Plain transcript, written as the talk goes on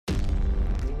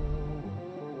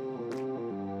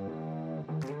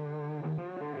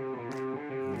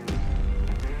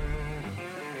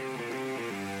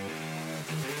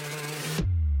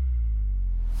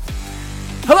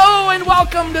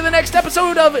Welcome to the next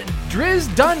episode of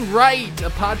Driz Done Right, a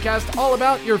podcast all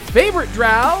about your favorite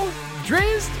drow,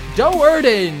 Driz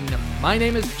Doerden. My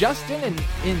name is Justin, and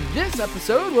in this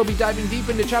episode, we'll be diving deep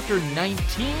into Chapter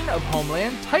 19 of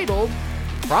Homeland, titled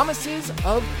Promises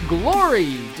of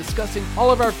Glory, discussing all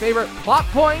of our favorite plot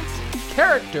points,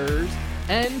 characters,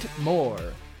 and more.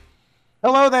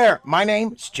 Hello there. My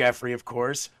name's Jeffrey, of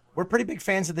course. We're pretty big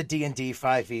fans of the D&D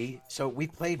 5e, so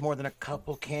we've played more than a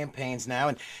couple campaigns now,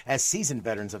 and as seasoned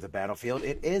veterans of the battlefield,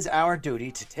 it is our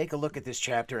duty to take a look at this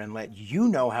chapter and let you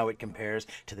know how it compares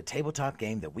to the tabletop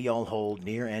game that we all hold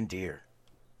near and dear.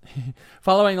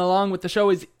 Following along with the show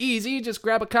is easy. Just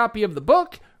grab a copy of the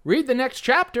book, read the next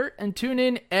chapter, and tune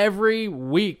in every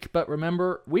week. But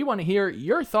remember, we want to hear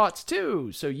your thoughts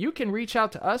too, so you can reach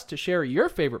out to us to share your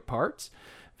favorite parts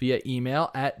via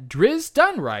email at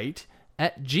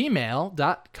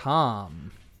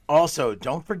drizdoneright@gmail.com. Also,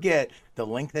 don't forget the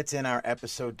link that's in our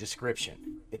episode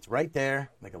description. It's right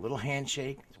there, like a little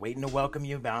handshake. It's waiting to welcome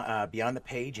you beyond the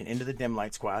page and into the Dim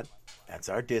Light Squad. That's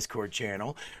our Discord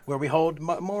channel, where we hold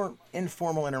more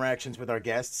informal interactions with our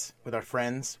guests, with our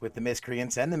friends, with the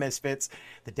miscreants and the misfits,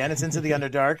 the denizens of the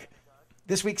Underdark.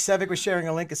 This week, Sevik was sharing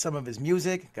a link of some of his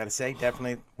music. Gotta say,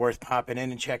 definitely worth popping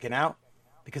in and checking out,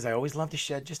 because I always love to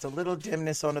shed just a little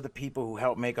dimness onto the people who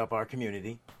help make up our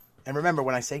community. And remember,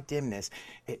 when I say dimness,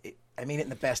 I mean it in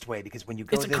the best way, because when you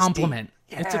go It's a this compliment.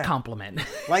 deep, It's a compliment.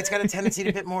 Light's got a tendency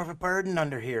to be a bit more of a burden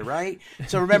under here, right?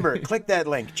 So remember, click that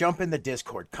link, jump in the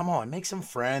Discord. Come on, make some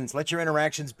friends. Let your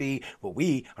interactions be what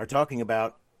we are talking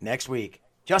about next week.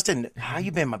 Justin, how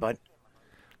you been, my bud?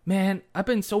 Man, I've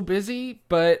been so busy,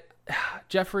 but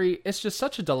Jeffrey, it's just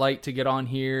such a delight to get on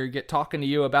here, get talking to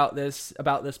you about this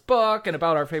book and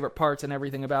about our favorite parts and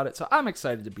everything about it. So I'm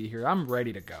excited to be here. I'm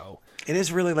ready to go. It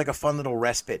is really like a fun little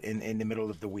respite in the middle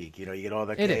of the week. You know, you get all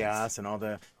the chaos and all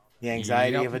the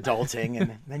anxiety of adulting,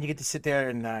 and then you get to sit there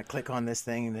and click on this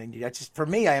thing. And then just, for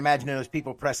me, I imagine those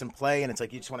people press and play, and it's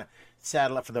like you just want to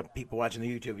saddle up. For the people watching the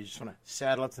YouTube, you just want to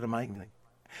saddle up to the mic and be like,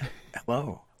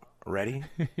 hello, ready?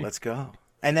 Let's go.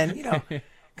 And then,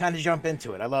 kind of jump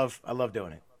into it. I love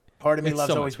doing it. Part of me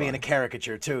loves always being a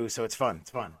caricature too, so it's fun.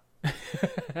 It's fun.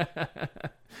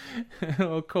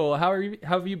 Oh, cool. How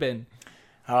have you been?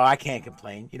 Oh, I can't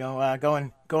complain.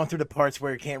 Going through the parts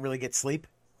where you can't really get sleep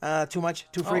too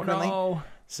frequently. Oh, no.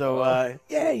 So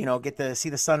get to see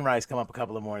the sunrise come up a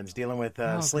couple of mornings, dealing with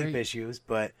sleep issues.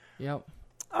 But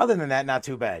other than that, not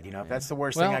too bad. If that's the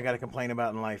worst thing I got to complain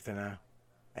about in life, then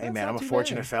hey man, I'm a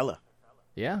fortunate fella.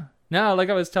 Yeah. No, like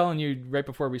I was telling you right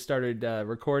before we started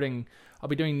recording, I'll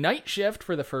be doing night shift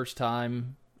for the first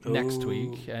time next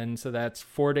week. And so that's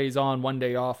 4 days on, 1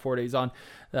 day off, 4 days on.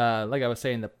 Like I was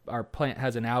saying, our plant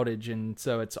has an outage, and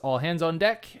so it's all hands on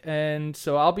deck. And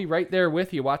so I'll be right there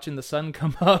with you watching the sun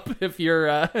come up if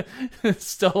you're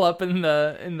still up in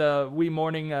the wee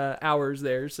morning hours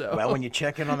there. So well, when you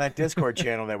check in on that Discord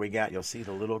channel that we got, you'll see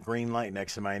the little green light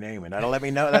next to my name, and that'll let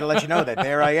you know that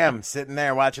there I am sitting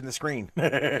there watching the screen.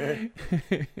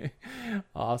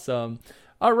 Awesome.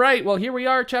 All right, well, here we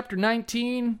are, Chapter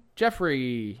 19.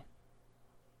 Jeffrey,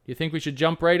 you think we should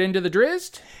jump right into the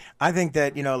Drizzt? I think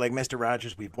that, like Mr.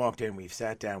 Rogers, we've walked in, we've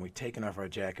sat down, we've taken off our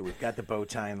jacket, we've got the bow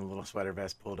tie and the little sweater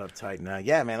vest pulled up tight. And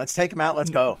yeah, man, let's take them out.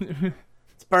 Let's go.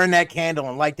 Let's burn that candle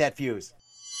and light that fuse.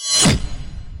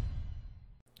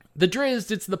 The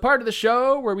Drizzt, it's the part of the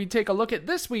show where we take a look at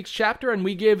this week's chapter and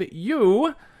we give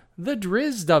you the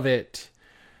Drizzt of it.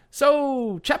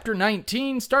 So, Chapter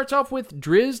 19 starts off with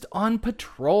Drizzt on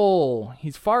patrol.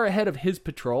 He's far ahead of his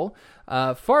patrol,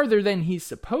 farther than he's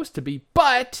supposed to be,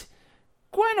 but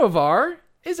Gwenovar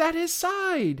is at his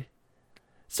side.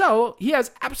 So, he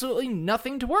has absolutely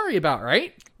nothing to worry about,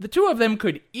 right? The two of them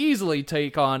could easily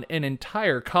take on an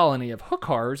entire colony of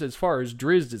hookars as far as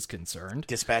Drizzt is concerned.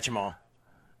 Dispatch them all.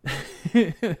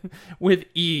 With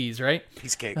ease, right?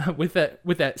 Piece of cake. With that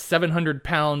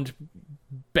 700-pound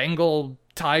Bengal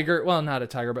tiger, well, not a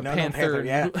tiger, but panther.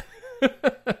 Yeah.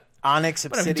 Onyx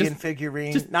obsidian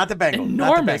figurine. Not the Bengal.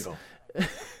 Enormous. Not the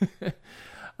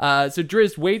Bengal. So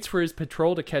Drizzt waits for his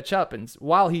patrol to catch up, and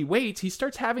while he waits, he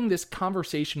starts having this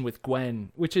conversation with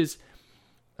Gwen, which is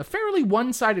a fairly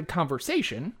one-sided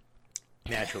conversation.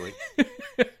 Naturally.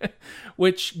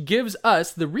 Which gives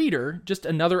us, the reader, just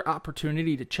another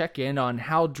opportunity to check in on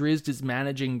how Drizzt is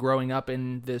managing growing up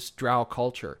in this drow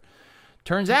culture.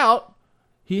 Turns out,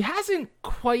 he hasn't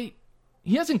completely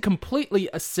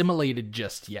assimilated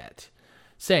just yet,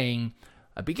 saying,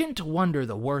 "I begin to wonder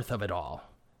the worth of it all.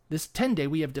 This 10 day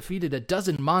we have defeated a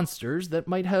dozen monsters that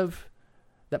might have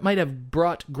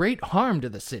brought great harm to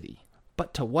the city,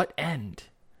 but to what end?"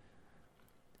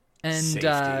 And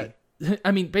Safety.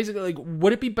 I mean, basically, like,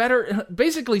 would it be better?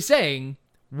 Basically saying,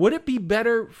 would it be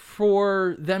better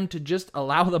for them to just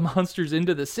allow the monsters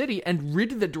into the city and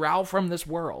rid the Drow from this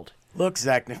world? Look,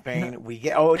 Zach Nefane, we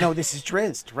get. Oh no, this is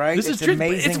Drizzt, right? This is Drizzt.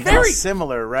 Amazing. It's how very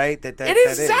similar, right? It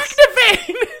is Zach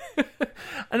Nefane.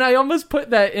 And I almost put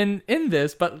that in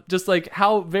this, but just like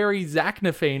how very Zach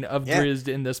Nefane of Drizzt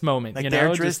in this moment. Like, you there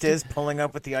know, Drizzt is pulling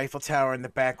up with the Eiffel Tower in the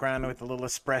background with a little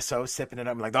espresso, sipping it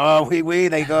up. I'm like, oh,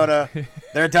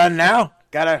 they're done now.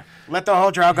 Gotta let the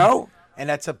whole Drow go. And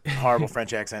that's a horrible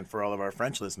French accent for all of our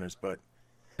French listeners, but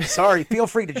sorry. Feel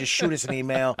free to just shoot us an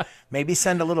email. Maybe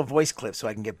send a little voice clip so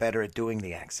I can get better at doing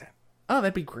the accent. Oh,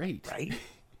 that'd be great. Right?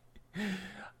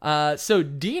 So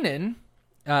Dinan,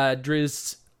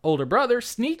 Drizzt's older brother,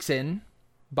 sneaks in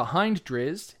behind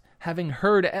Drizzt, having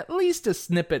heard at least a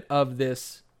snippet of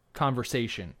this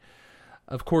conversation.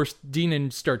 Of course,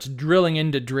 Dinan starts drilling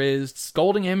into Drizzt,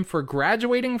 scolding him for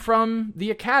graduating from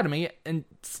the academy and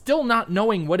still not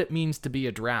knowing what it means to be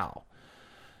a Drow.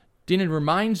 Dinan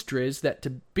reminds Drizzt that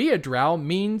to be a Drow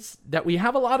means that we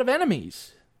have a lot of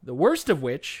enemies, the worst of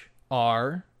which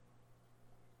are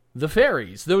the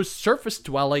fairies, those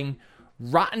surface-dwelling,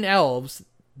 rotten elves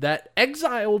that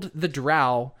exiled the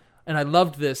Drow, and I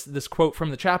loved this quote from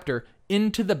the chapter,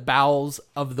 into the bowels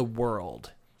of the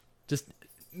world. Just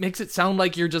makes it sound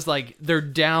like you're just like they're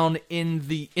down in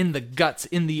the guts,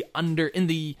 in the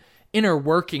inner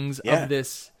workings of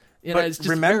this. You know, but it's just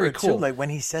remember very cool. too, like when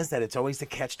he says that, it's always the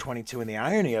catch-22, and the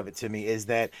irony of it to me is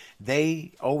that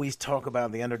they always talk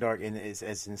about the Underdark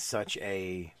as in such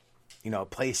a,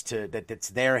 place that's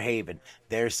their haven,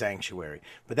 their sanctuary.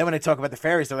 But then when they talk about the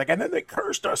fairies, they're like, and then they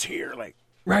cursed us here, like.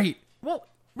 Right. Well,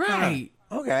 right.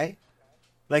 Okay.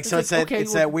 Like, so it's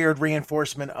that weird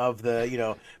reinforcement of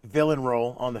the, villain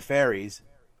role on the fairies.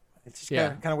 It's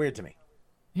just kind of weird to me.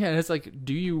 Yeah, and it's like,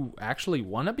 do you actually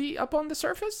want to be up on the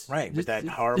surface? Right, with that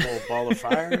horrible ball of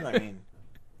fire? I mean,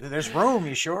 there's room,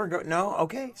 you sure? No?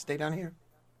 Okay, stay down here.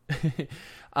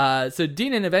 So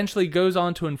Dinan eventually goes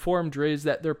on to inform Drizzt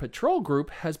that their patrol group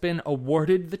has been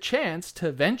awarded the chance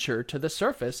to venture to the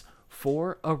surface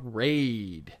for a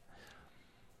raid.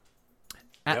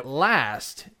 At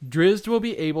last, Drizzt will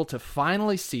be able to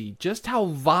finally see just how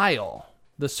vile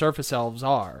the surface elves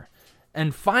are,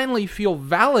 and finally feel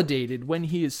validated when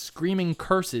he is screaming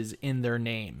curses in their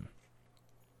name.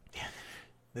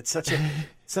 It's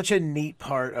such a neat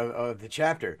part of the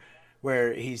chapter,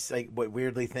 where he's like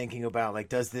weirdly thinking about, like,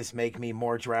 does this make me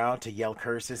more Drow to yell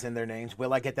curses in their names?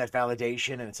 Will I get that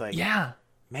validation? And it's like, yeah,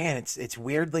 man, it's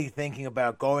weirdly thinking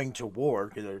about going to war,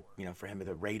 because for him,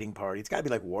 the raiding party, it's got to be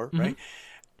like war, right?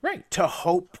 Right. To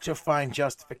hope to find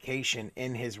justification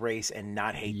in his race and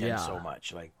not hate them so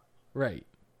much. Like, right.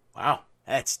 Wow.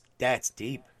 That's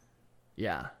deep.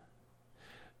 Yeah.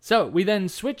 So we then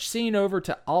switch scene over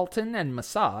to Alton and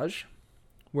Massage,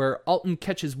 where Alton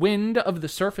catches wind of the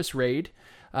surface raid,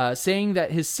 saying that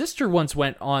his sister once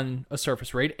went on a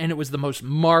surface raid, and it was the most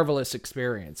marvelous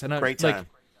experience. And Great time.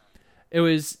 It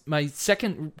was my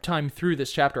second time through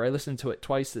this chapter. I listened to it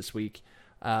twice this week,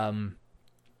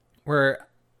 where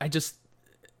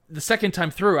the second time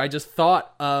through, I just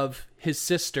thought of his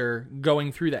sister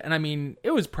going through that. And I mean,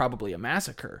 it was probably a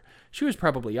massacre. She was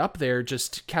probably up there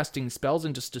just casting spells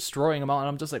and just destroying them all. And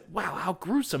I'm just like, wow, how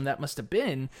gruesome that must have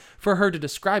been for her to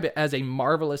describe it as a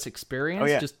marvelous experience. Oh,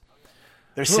 yeah.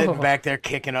 They're sitting back there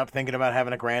kicking up, thinking about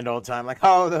having a grand old time. Like,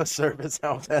 oh, those service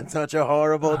elves had such a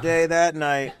horrible day that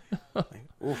night. Like,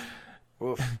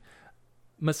 oof.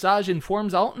 Massage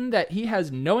informs Alton that he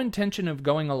has no intention of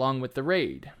going along with the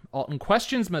raid. Alton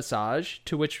questions Massage,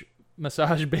 to which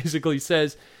Massage basically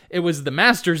says it was the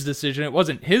master's decision, it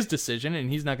wasn't his decision, and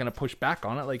he's not going to push back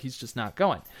on it, like he's just not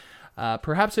going.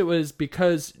 Perhaps it was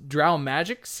because Drow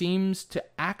magic seems to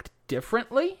act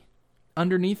differently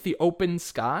underneath the open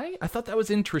sky. I thought that was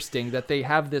interesting that they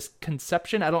have this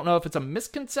conception. I don't know if it's a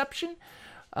misconception,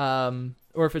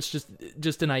 or if it's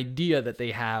just an idea that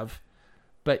they have.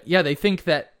 But yeah, they think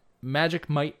that magic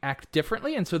might act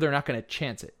differently, and so they're not going to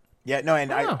chance it. Yeah, no,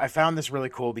 and I found this really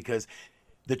cool because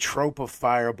the trope of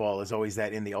fireball is always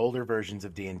that in the older versions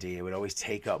of D&D, it would always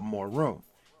take up more room.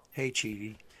 Hey,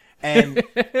 Cheaty. And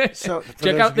so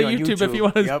check out the YouTube if you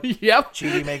want to. Yep.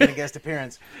 Cheaty making a guest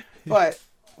appearance. But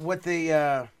what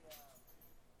the...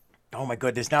 Oh, my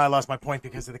goodness. Now I lost my point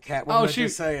because of the cat. What was I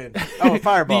just saying? Oh,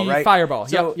 fireball, right? Fireball.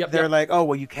 So they're like, oh,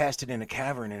 well, you cast it in a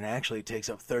cavern, and actually it takes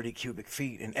up 30 cubic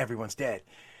feet, and everyone's dead.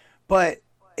 But...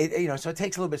 so it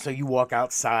takes a little bit. So you walk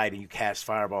outside and you cast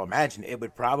fireball. Imagine it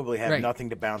would probably have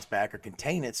nothing to bounce back or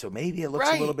contain it. So maybe it looks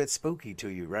a little bit spooky to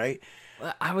you, right?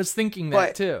 I was thinking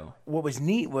that too. What was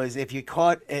neat was if you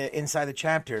caught inside the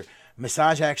chapter,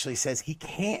 Massage actually says he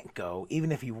can't go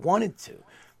even if he wanted to.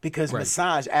 Because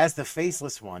Massage, as the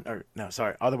faceless one, or no,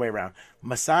 sorry, other way around.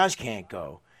 Massage can't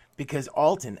go because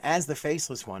Alton, as the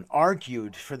faceless one,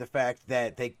 argued for the fact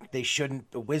that the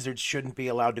wizards shouldn't be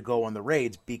allowed to go on the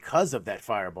raids because of that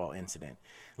fireball incident.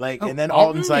 And then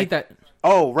Alton's like,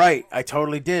 oh, right, I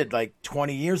totally did,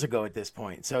 20 years ago at this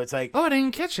point. So it's like, oh, I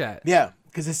didn't catch that. Yeah,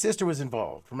 because his sister was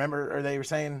involved. Remember, or they were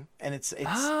saying, and it's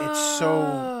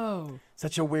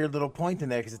such a weird little point in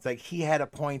there because it's like he had a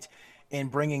point in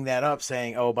bringing that up,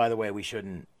 saying, "Oh, by the way, we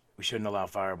shouldn't allow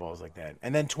fireballs like that."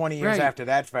 And then 20 years after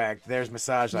that fact, there's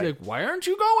Massage like, "Why aren't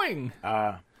you going?"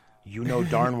 You know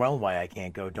darn well why I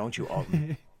can't go, don't you,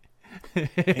 Alton?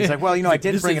 He's like, "Well, I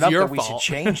did bring it up that we should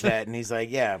change that." And he's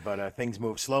like, "Yeah, but things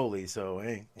move slowly, so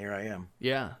hey, here I am."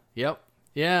 Yeah. Yep.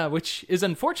 Yeah, which is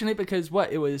unfortunate because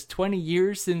it was 20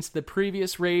 years since the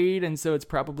previous raid, and so it's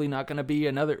probably not going to be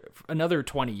another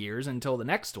 20 years until the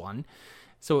next one.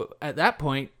 So at that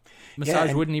point,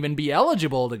 Massage wouldn't even be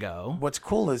eligible to go. What's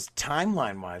cool is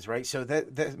timeline-wise, right? So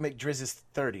that Driz is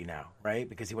 30 now, right?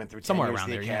 Because he went through 10 somewhere years around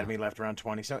of the there, academy, left around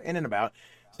 20, so in and about.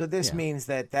 So this means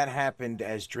that happened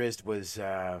as Driz was,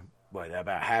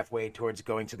 about halfway towards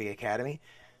going to the academy.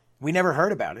 We never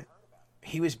heard about it.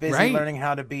 He was busy learning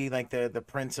how to be like the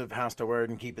prince of House to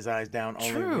Word and keep his eyes down.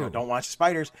 Only don't watch the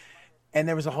spiders. And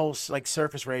there was a whole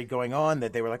surface raid going on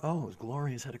that they were like, oh, it was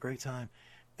glorious, had a great time.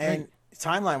 And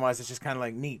timeline-wise, it's just kind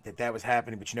of neat that was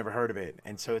happening, but you never heard of it.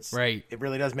 And so it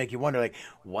really does make you wonder,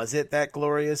 was it that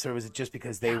glorious, or was it just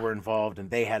because they were involved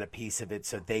and they had a piece of it,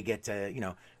 so they get to,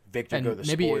 Victor go the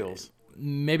spoils?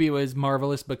 Maybe it was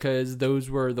marvelous because those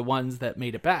were the ones that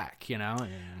made it back,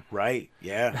 Right,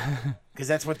 yeah. Because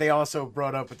that's what they also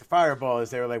brought up with the fireball, is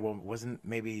they were like, well, wasn't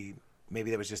maybe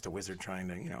that was just a wizard trying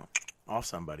to, off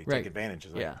somebody, take advantage.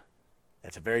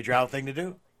 That's a very Drow thing to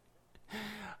do.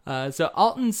 So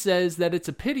Alton says that it's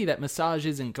a pity that Massage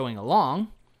isn't going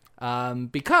along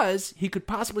because he could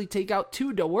possibly take out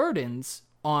 2 Dewardens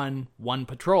on one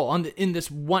patrol. In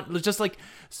this one, just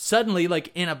suddenly,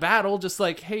 in a battle, just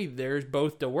hey, there's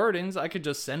both Dewardens. I could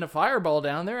just send a fireball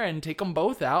down there and take them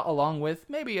both out, along with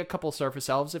maybe a couple surface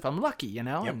elves if I'm lucky,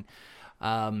 Yep.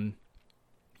 And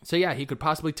so yeah, he could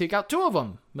possibly take out 2 of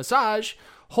them. Massage,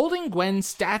 holding Gwen's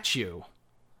statue,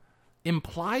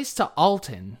 implies to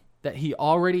Alton that he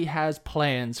already has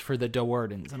plans for the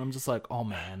Dewardens. And I'm just like, oh,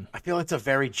 man. I feel it's a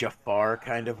very Jafar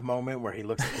kind of moment where he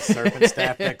looks at the serpent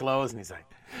staff that glows and he's like...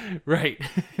 Right.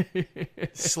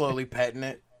 slowly petting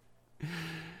it.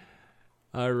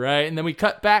 All right. And then we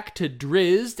cut back to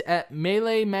Drizzt at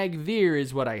Melee Magthir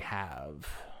is what I have.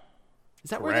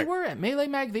 Is that Correct. Where they were? At Melee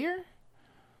Magthir?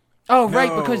 Oh, no,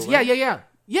 right. Because, yeah.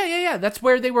 Yeah. That's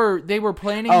where they were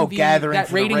planning gathering that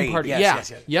raiding raid. party.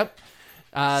 Yes. Yep.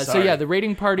 The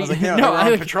raiding party. I was like, no, they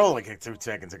were on patrol 2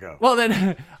 seconds ago. Well,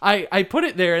 then I put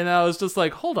it there and I was just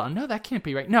like, hold on, no, that can't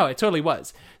be right. No, it totally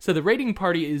was. So the raiding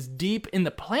party is deep in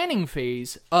the planning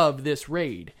phase of this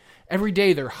raid. Every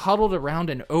day they're huddled around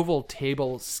an oval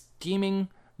table scheming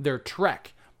their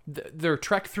trek. Their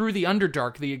trek through the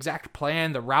Underdark, the exact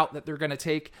plan, the route that they're going to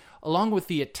take, along with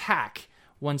the attack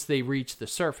once they reach the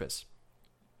surface.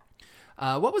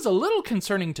 What was a little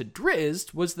concerning to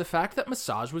Drizzt was the fact that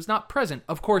Massage was not present.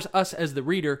 Of course, us as the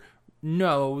reader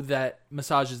know that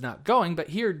Massage is not going, but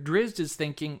here Drizzt is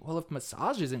thinking, well, if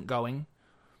Massage isn't going,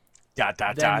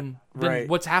 then right.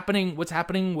 what's happening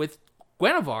with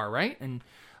Guinevere, right?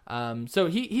 And so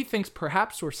he thinks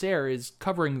perhaps Sorcerer is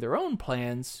covering their own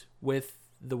plans with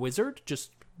the wizard. Just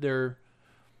they're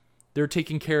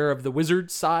taking care of the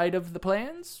wizard side of the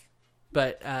plans.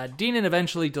 But Dinan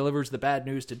eventually delivers the bad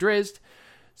news to Drizzt.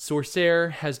 Sorcerer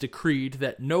has decreed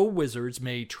that no wizards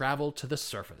may travel to the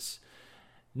surface.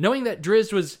 Knowing that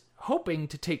Drizzt was hoping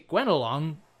to take Gwen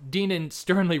along, Dinan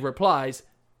sternly replies,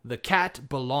 "The cat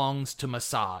belongs to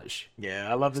Massage." Yeah,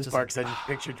 I love this part because I just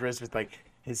picture Drizzt with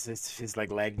his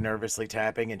leg nervously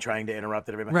tapping and trying to interrupt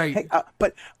everybody. Right. Hey,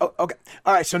 okay,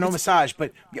 all right. So no Massage,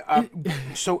 but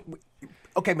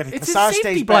okay, but if it's Massage his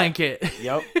safety stays blanket.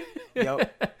 Back,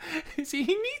 Yep. See,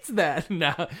 he needs that.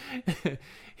 No,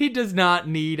 he does not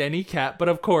need any cat, but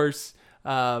of course,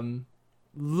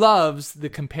 loves the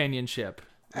companionship.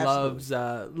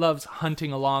 Absolutely. Loves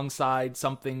hunting alongside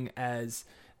something as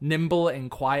nimble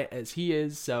and quiet as he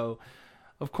is. So,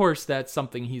 of course, that's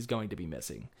something he's going to be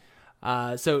missing.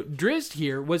 So Drizzt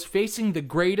here was facing the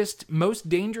greatest, most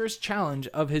dangerous challenge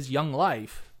of his young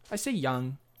life. I say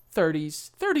young,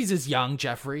 30s is young,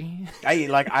 Jeffrey.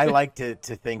 I like to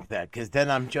think that, because then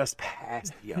I'm just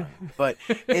past young. But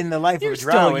in the life of a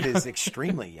drow, it is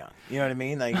extremely young. You know what I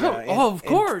mean? Like, of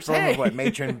course. From what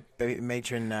matron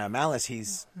Malice,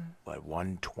 he's what,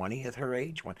 1/20th her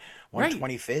age,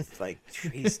 1/25th. Like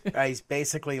he's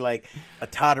basically like a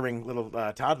tottering little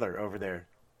toddler over there.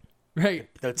 Right.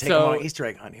 They'll take him on an Easter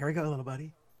egg hunt. Here we go, little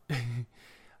buddy.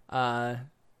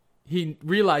 He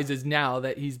realizes now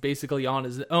that he's basically on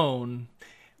his own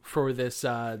for this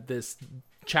this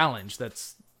challenge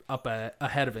that's up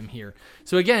ahead of him here.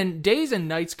 So again, days and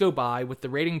nights go by with the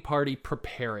raiding party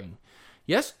preparing.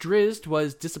 Yes, Drizzt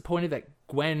was disappointed that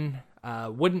Gwen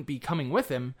wouldn't be coming with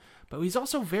him, but he's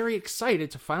also very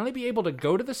excited to finally be able to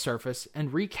go to the surface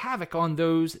and wreak havoc on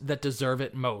those that deserve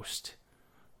it most.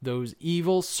 Those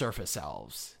evil surface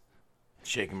elves.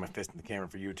 Shaking my fist in the camera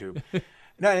for YouTube.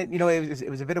 No, you know, it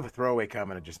was a bit of a throwaway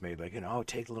comment I just made, like, you know, oh,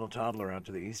 take the little toddler out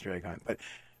to the Easter egg hunt. But,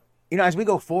 you know, as we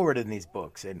go forward in these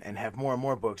books and have more and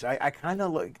more books, I kind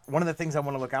of look, one of the things I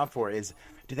want to look out for is,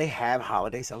 do they have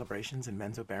holiday celebrations in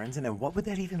Menzo Berenstain, and what would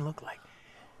that even look like?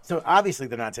 So obviously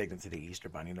they're not taking them to the Easter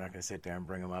Bunny. They're not going to sit there and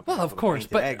bring them up. Well, of course,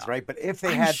 but eggs, right? But if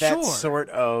they had that sort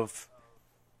of,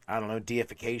 I don't know,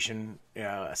 deification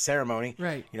ceremony,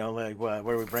 right? You know, like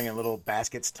where we bring in little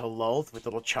baskets to Lolth with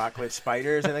little chocolate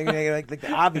spiders, and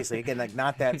like obviously, again, like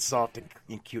not that soft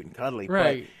and cute and cuddly,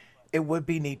 right? But it would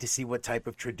be neat to see what type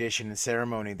of tradition and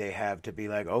ceremony they have to be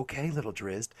like, okay, little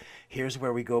Drizzt, here's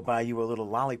where we go buy you a little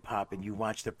lollipop and you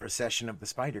watch the procession of the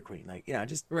Spider Queen, like, you know,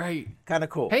 just right, kind of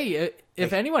cool. Hey,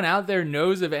 if anyone out there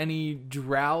knows of any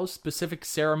drow specific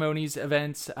ceremonies,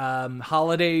 events,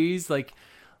 holidays, like,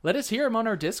 let us hear them on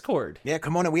our Discord. Yeah,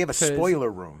 come on in. We have a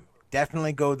spoiler room.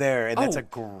 Definitely go there, and that's a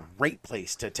great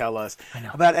place to tell us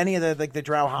about any of the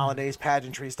drow holidays,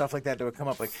 pageantry, stuff like that would come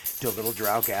up. Like, do a little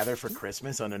drow gather for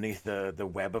Christmas underneath the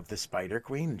web of the Spider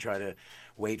Queen and try to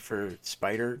wait for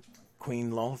Spider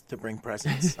Queen Lolth to bring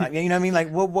presents? I mean, you know what I mean? Like,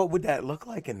 what would that look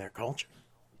like in their culture?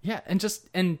 Yeah,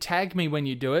 and tag me when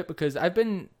you do it, because I've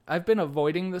been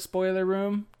avoiding the spoiler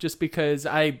room just because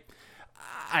I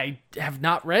have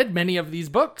not read many of these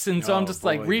books, and so I'm just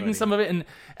reading some of it,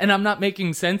 and I'm not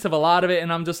making sense of a lot of it,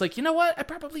 and I'm just like, you know what? I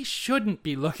probably shouldn't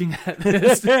be looking at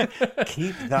this.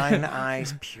 Keep thine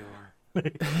eyes pure.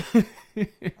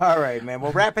 All right, man.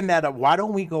 Well, wrapping that up, why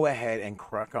don't we go ahead and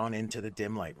crack on into the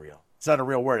dim light reel? It's not a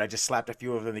real word. I just slapped a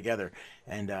few of them together,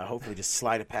 and hopefully just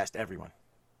slide it past everyone.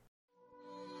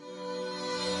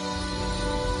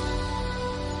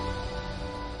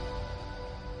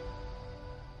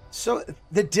 So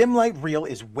the dim light reel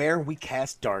is where we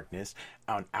cast darkness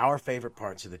on our favorite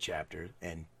parts of the chapter,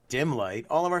 and dim light,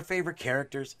 all of our favorite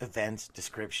characters, events,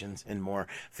 descriptions, and more.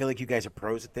 I feel like you guys are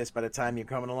pros at this by the time you're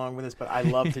coming along with us, but I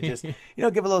love to just, give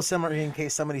a little summary in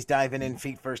case somebody's diving in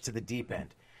feet first to the deep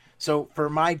end. So for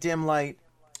my dim light,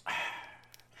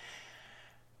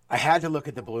 I had to look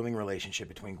at the blooming relationship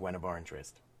between Guinevere and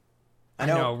Drizzt. I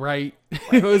know, right?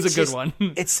 It was a good one.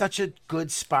 It's such a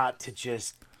good spot to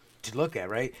look at,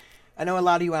 right? I know a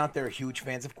lot of you out there are huge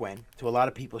fans of Gwen. To a lot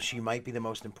of people, she might be the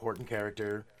most important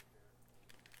character,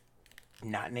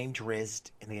 not named Drizzt,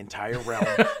 in the entire realm.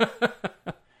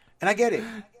 And I get it.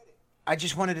 I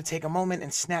just wanted to take a moment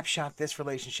and snapshot this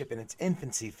relationship in its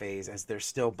infancy phase as they're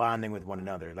still bonding with one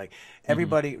another. Like,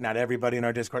 everybody, not everybody in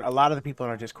our Discord, a lot of the people in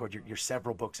our Discord, you're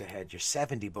several books ahead. You're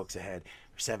 70 books ahead.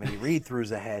 You're 70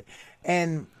 read-throughs ahead.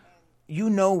 And you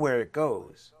know where it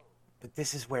goes. But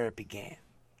this is where it began.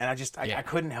 And I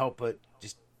couldn't help but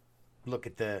just look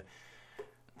at the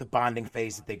bonding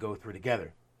phase that they go through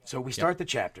together. So we start the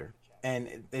chapter,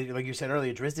 and like you said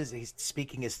earlier, Drizzt he's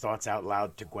speaking his thoughts out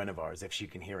loud to Guinevere as if she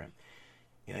can hear him.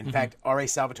 In fact, R.A.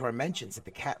 Salvatore mentions that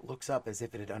the cat looks up as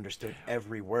if it had understood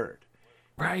every word.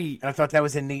 Right. And I thought that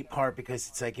was a neat part, because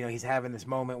it's like, he's having this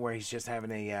moment where he's just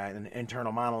having an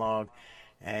internal monologue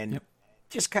and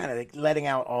just kind of like letting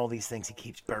out all these things he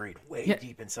keeps buried way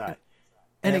deep inside.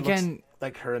 And again,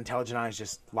 like her intelligent eyes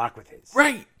just lock with his.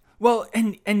 Right. Well,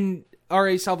 and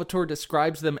R.A. Salvatore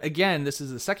describes them, again, this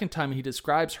is the second time he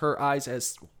describes her eyes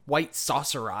as white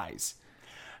saucer eyes.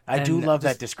 I do love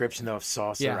that description, though, of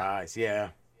saucer eyes. Yeah.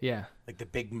 Yeah. Like the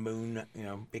big moon,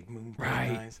 big moon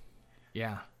eyes.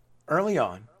 Yeah. Early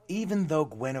on, even though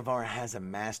Guinevere has a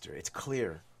master, it's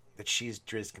clear that she's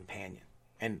Drizzt's companion.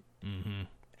 And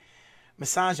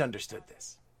Massage understood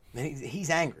this.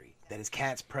 He's angry that his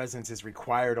cat's presence is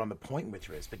required on the point with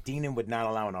Drizzt, but Dinan would not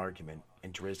allow an argument,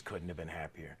 and Drizzt couldn't have been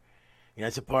happier.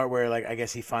 It's a part where, like, I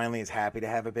guess he finally is happy to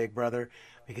have a big brother,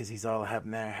 because he's all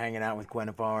hanging out with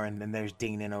Guinevere, and then there's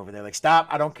Dinan over there, like, stop,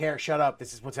 I don't care, shut up,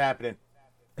 this is what's happening.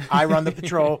 I run the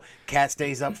patrol, cat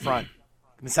stays up front.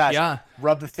 Massage. Yeah.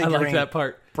 Rub the figurine. I like that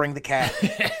part. Bring the cat.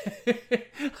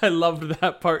 I loved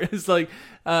that part. It's like,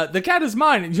 the cat is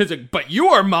mine. And she's like, but you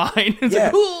are mine. It's Yeah.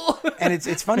 like, cool. And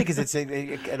it's funny because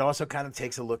it also kind of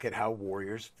takes a look at how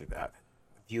warriors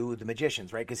view the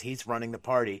magicians, right? Because he's running the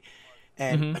party.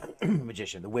 And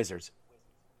magician, the wizards.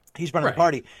 He's running the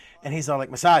party. And he's all like,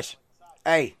 Massage,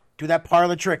 hey, do that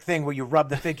parlor trick thing where you rub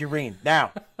the figurine.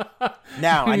 Now,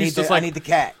 I need the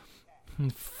cat.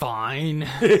 Fine.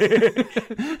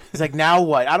 He's like, now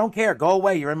what? I don't care. Go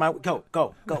away. You're in my... Go.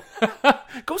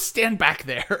 Go stand back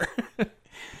there.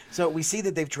 So we see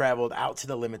that they've traveled out to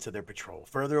the limits of their patrol,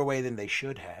 further away than they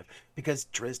should have, because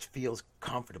Drizzt feels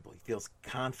comfortable. He feels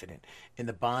confident in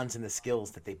the bonds and the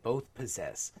skills that they both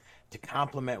possess to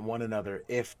complement one another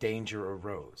if danger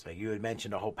arose. Like you had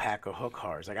mentioned a whole pack of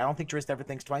hookars. Like I don't think Drizzt ever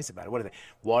thinks twice about it. What are they?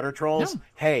 Water trolls? No.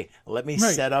 Hey, let me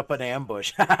set up an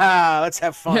ambush. Let's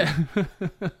have fun.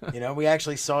 Yeah. We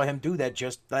actually saw him do that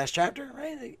just last chapter,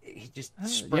 right? He just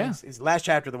springs. His last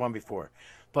chapter, the one before.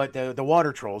 But the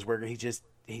water trolls, where he has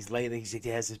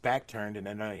his back turned, and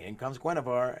then in comes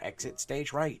Guinevere, exit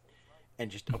stage right,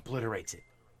 and just obliterates it.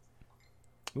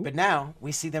 Ooh. But now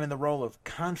we see them in the role of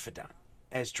confidant,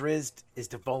 as Drizzt is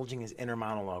divulging his inner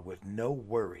monologue with no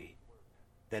worry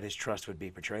that his trust would be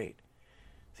betrayed.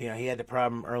 So, he had the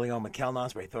problem early on with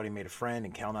Kelnos, where he thought he made a friend,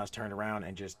 and Kelnos turned around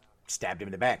and just stabbed him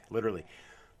in the back, literally.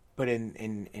 But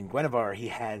in Guinevere, he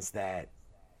has that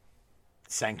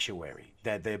sanctuary,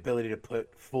 that the ability to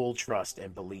put full trust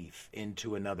and belief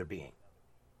into another being.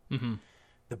 Mm-hmm.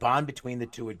 The bond between the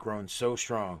two had grown so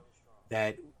strong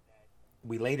that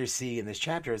we later see in this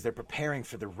chapter, as they're preparing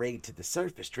for the raid to the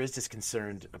surface, Drizzt is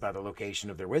concerned about the location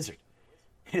of their wizard.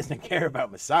 He doesn't care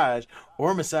about Massage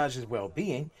or Massage's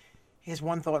well-being. He has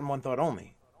one thought and one thought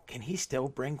only. Can he still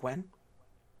bring Gwen?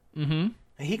 Mm-hmm.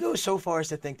 And he goes so far as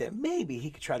to think that maybe he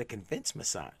could try to convince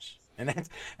Massage. And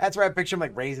that's where I picture him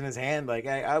like raising his hand, like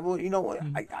I will,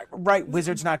 right?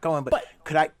 Wizard's not going, but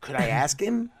could I ask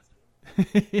him?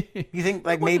 You think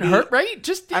like maybe hurt, right?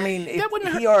 Just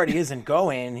he already isn't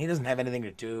going. He doesn't have anything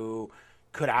to do.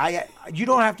 Could I? You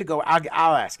don't have to go.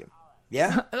 I'll ask him.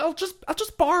 Yeah. I'll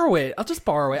just borrow it.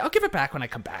 I'll give it back when I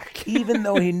come back. Even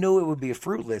though he knew it would be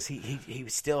fruitless, he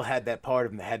still had that part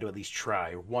of him that had to at least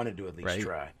try, or wanted to at least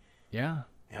try. Yeah.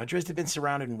 Drizzt had been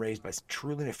surrounded and raised by some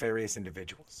truly nefarious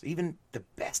individuals. Even the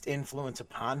best influence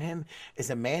upon him is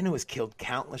a man who has killed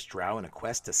countless drow in a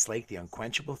quest to slake the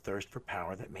unquenchable thirst for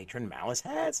power that Matron Malice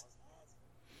has.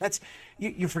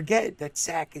 You forget that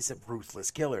Zack is a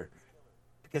ruthless killer.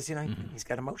 Because, he's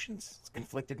got emotions. He's a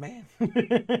conflicted man.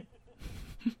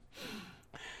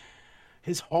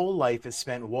 His whole life is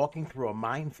spent walking through a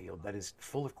minefield that is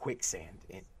full of quicksand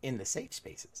in the safe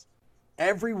spaces.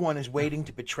 Everyone is waiting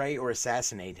to betray or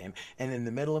assassinate him, and in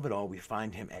the middle of it all, we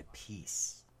find him at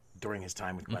peace during his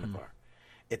time with Guinevere.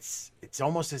 It's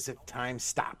almost as if time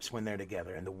stops when they're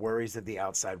together, and the worries of the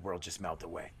outside world just melt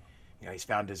away. He's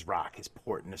found his rock, his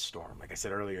port in a storm. Like I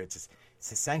said earlier, it's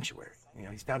his sanctuary.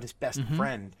 He's found his best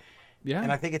friend. Yeah.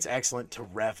 And I think it's excellent to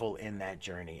revel in that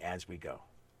journey as we go.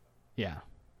 Yeah.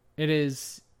 It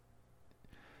is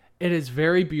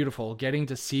very beautiful getting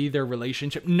to see their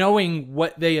relationship, knowing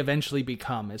what they eventually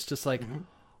become. It's just like,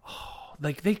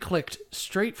 like they clicked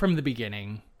straight from the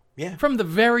beginning. Yeah. From the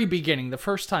very beginning, the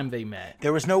first time they met.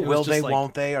 There was no will they,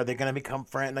 won't they? Are they going to become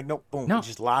friends? Like, no, boom. No.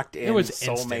 Just locked in. It was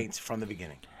soulmates instant. From the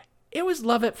beginning. It was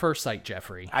love at first sight,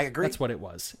 Jeffrey. I agree. That's what it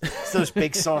was. It's those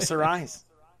big saucer eyes.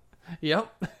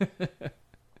 Yep.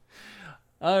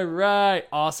 All right.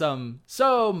 Awesome.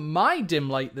 So my dim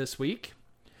light this week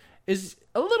is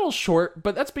a little short,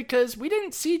 but that's because we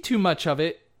didn't see too much of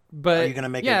it. But are you going to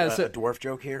make a dwarf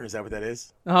joke here? Is that what that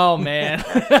is? Oh, man.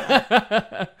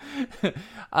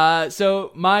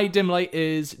 So my dim light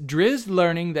is Drizzt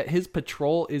learning that his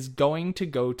patrol is going to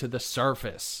go to the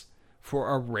surface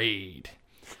for a raid.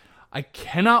 I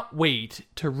cannot wait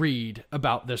to read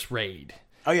about this raid.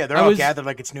 Oh, yeah. They're all gathered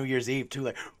like it's New Year's Eve, too.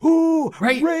 Like, ooh,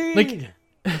 right? Raid!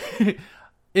 Like,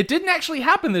 it didn't actually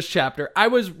happen this chapter. I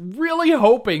was really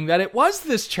hoping that it was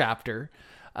this chapter.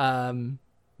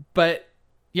 But,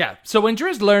 yeah. So when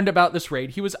Drizzt learned about this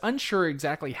raid, he was unsure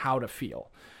exactly how to feel.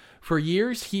 For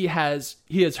years, he has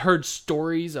heard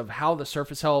stories of how the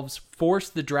surface elves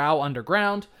forced the drow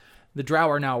underground. The drow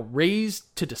are now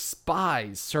raised to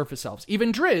despise surface elves.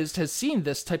 Even Drizzt has seen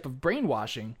this type of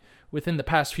brainwashing within the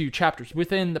past few chapters,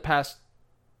 within the past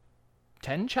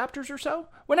 10 chapters or so,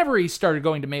 whenever he started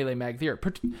going to Melee Magthyr.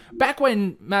 Back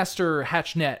when Master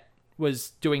Hatchnet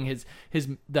was doing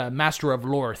the Master of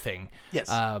Lore thing. Yes.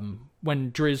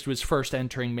 When Drizzt was first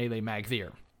entering Melee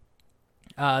Magthyr.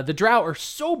 The drow are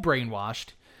so brainwashed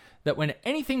that when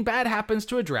anything bad happens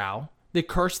to a drow, they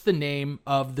curse the name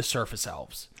of the surface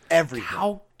elves.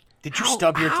 Everything. Did you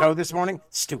stub your toe this morning?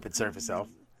 Stupid surface elf.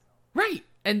 Right.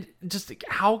 And just like,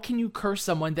 how can you curse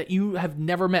someone that you have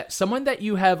never met? Someone that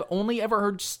you have only ever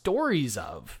heard stories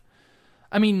of?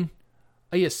 I mean,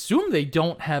 I assume they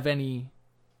don't have any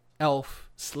elf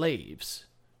slaves.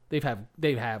 They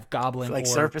have goblin like or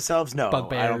surface elves? No,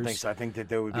 bugbears. I don't think so. I think that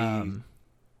they would be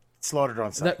slaughtered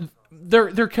on sight.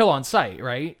 They're kill on sight,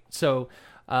 right? So,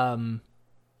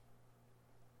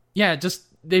 yeah, just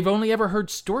they've only ever heard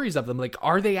stories of them. Like,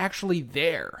 are they actually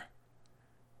there?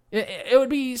 It would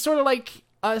be sort of like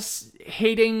us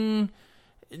hating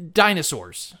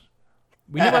dinosaurs.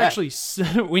 We never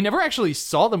actually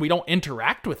saw them. We don't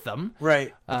interact with them.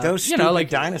 Right. Those stupid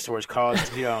dinosaurs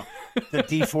caused, the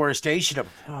deforestation of.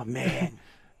 Oh man.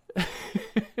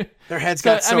 Their heads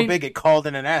got so big it called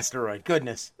in an asteroid.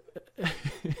 Goodness.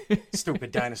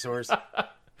 Stupid dinosaurs.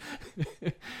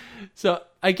 So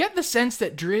I get the sense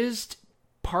that Drizzt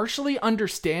partially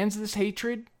understands this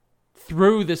hatred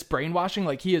through this brainwashing.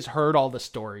 Like, he has heard all the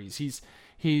stories. He's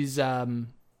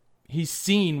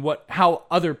seen how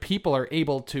other people are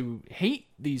able to hate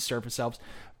these surface elves,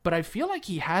 but I feel like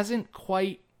he hasn't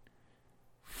quite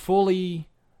fully,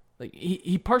 like,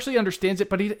 he partially understands it,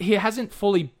 but he hasn't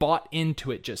fully bought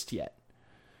into it just yet.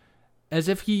 As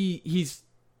if he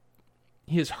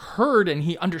has heard and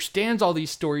he understands all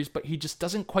these stories, but he just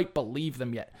doesn't quite believe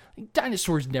them yet. Like,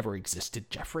 dinosaurs never existed,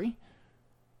 Jeffrey.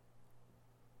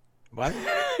 What?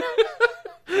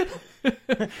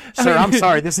 Sir, I'm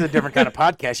sorry. This is a different kind of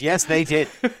podcast. Yes, they did.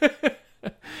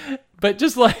 But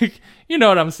just like, you know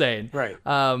what I'm saying. Right.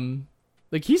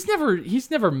 Like, he's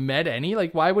never met any.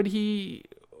 Like, why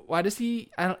does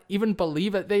he even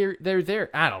believe that they're there?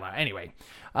 I don't know. Anyway.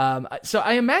 So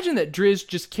I imagine that Drizzt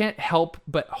just can't help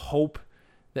but hope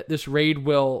that this raid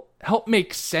will help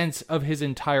make sense of his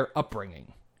entire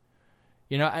upbringing.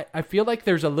 I feel like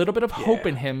there's a little bit of hope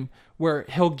in him where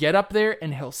he'll get up there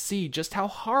and he'll see just how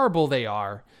horrible they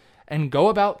are and go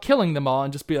about killing them all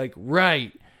and just be like,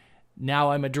 right, now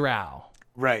I'm a drow.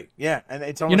 Right, yeah. And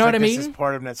it's almost what I this mean? is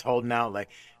part of him that's holding out, like,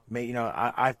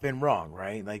 I've been wrong,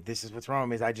 right? Like, this is what's wrong with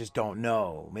me, is I just don't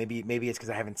know. Maybe it's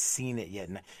because I haven't seen it yet.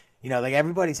 And, like,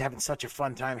 everybody's having such a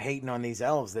fun time hating on these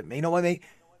elves that,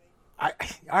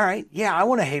 all right, yeah, I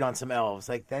want to hate on some elves.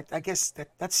 Like, that, I guess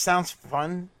that sounds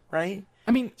fun, right?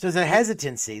 I mean, so there's a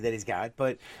hesitancy that he's got,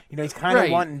 but he's kind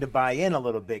of wanting to buy in a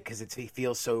little bit because he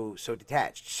feels so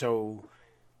detached, so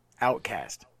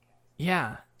outcast.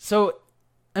 Yeah. So,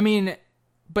 I mean,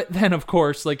 but then of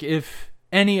course, like, if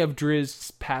any of Drizzt's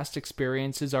past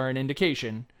experiences are an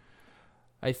indication,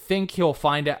 I think he'll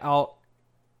find out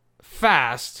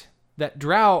fast that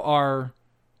drow are,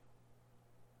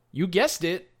 you guessed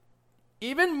it,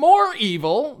 even more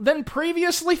evil than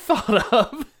previously thought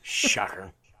of.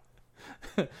 Shocker.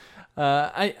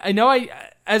 I know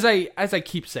as I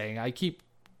keep saying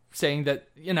that,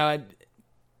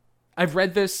 I've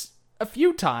read this a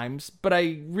few times, but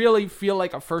I really feel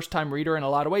like a first time reader in a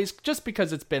lot of ways, just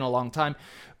because it's been a long time.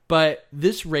 But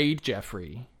this raid,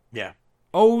 Jeffrey. Yeah.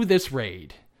 Oh, this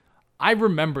raid. I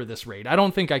remember this raid. I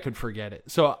don't think I could forget it.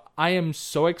 So I am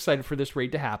so excited for this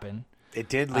raid to happen. It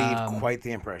did leave quite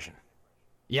the impression.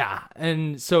 Yeah.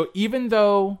 And so even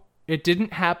though it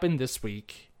didn't happen this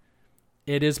week,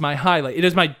 it is my highlight. It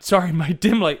is my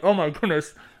dim light. Oh my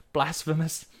goodness.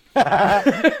 Blasphemous.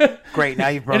 Great. Now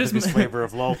you've brought this flavor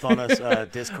of Lolth on us.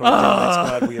 Discord,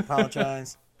 Squad, we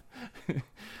apologize.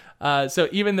 So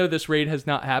even though this raid has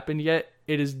not happened yet,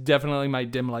 it is definitely my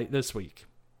dim light this week.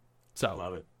 So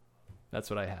love it. That's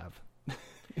what I have.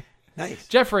 Nice.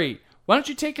 Jeffrey, why don't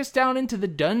you take us down into the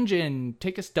dungeon?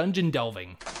 Take us dungeon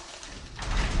delving.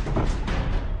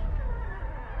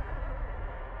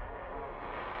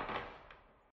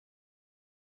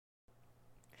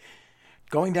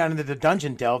 Going down into the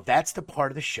dungeon delve, that's the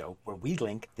part of the show where we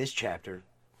link this chapter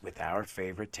with our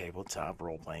favorite tabletop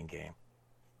role-playing game.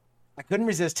 I couldn't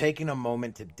resist taking a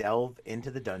moment to delve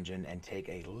into the dungeon and take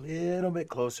a little bit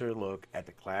closer look at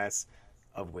the class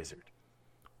of wizard.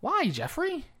 Why,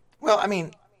 Jeffrey? Well,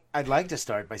 I'd like to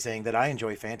start by saying that I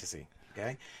enjoy fantasy,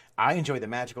 okay? I enjoy the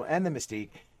magical and the mystique.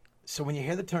 So when you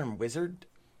hear the term wizard,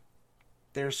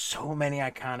 there's so many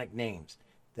iconic names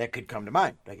that could come to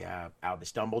mind, like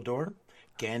Albus Dumbledore,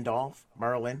 Gandalf,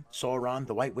 Merlin, Sauron,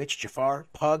 the White Witch, Jafar,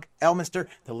 Pug, Elminster.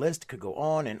 The list could go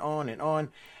on and on and on.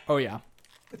 Oh, yeah.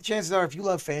 But the chances are, if you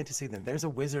love fantasy, then there's a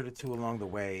wizard or two along the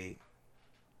way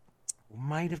who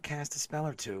might have cast a spell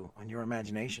or two on your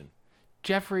imagination.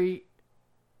 Jeffrey,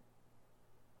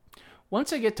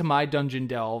 once I get to my dungeon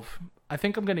delve, I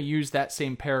think I'm going to use that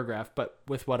same paragraph, but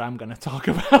with what I'm going to talk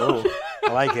about. Oh,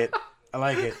 I like it. I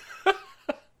like it.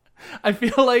 I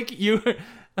feel like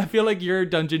your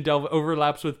dungeon delve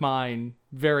overlaps with mine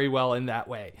very well in that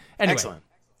way. Anyway, excellent.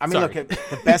 I mean, look,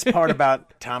 the best part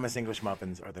about Thomas English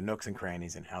Muffins are the nooks and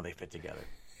crannies and how they fit together.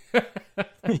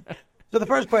 So the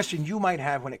first question you might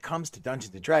have when it comes to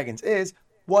Dungeons & Dragons is,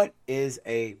 what is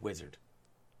a wizard?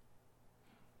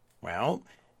 Well,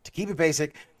 to keep it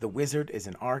basic, the wizard is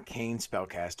an arcane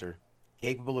spellcaster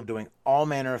capable of doing all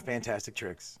manner of fantastic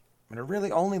tricks and are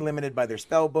really only limited by their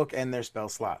spell book and their spell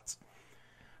slots.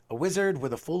 A wizard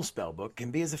with a full spell book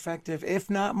can be as effective, if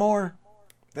not more,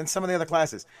 than some of the other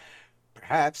classes.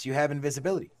 Perhaps you have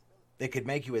invisibility. It could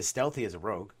make you as stealthy as a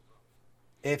rogue.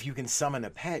 If you can summon a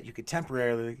pet, you could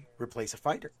temporarily replace a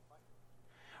fighter.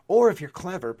 Or if you're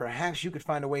clever, perhaps you could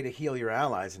find a way to heal your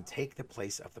allies and take the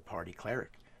place of the party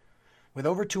cleric. With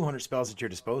over 200 spells at your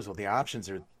disposal, the options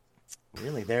are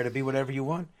really there to be whatever you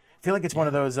want. I feel like it's one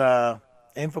of those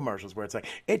infomercials where it's like,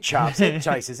 it chops, it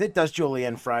dices, it does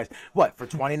julienne fries. What, for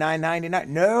 $29.99?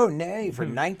 No, nay, for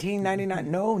 $19.99?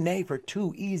 No, nay, for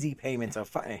 2 easy payments of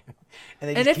fine.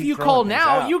 And if you call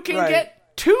now, you can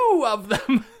get 2 of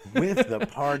them. With the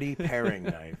party paring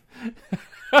knife.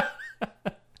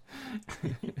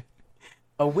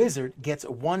 A wizard gets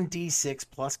 1d6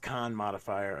 plus con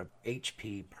modifier of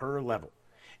HP per level.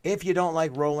 If you don't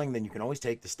like rolling, then you can always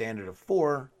take the standard of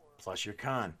 4 plus your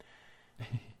con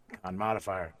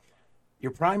modifier.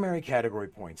 Your primary category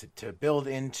points to build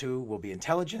into will be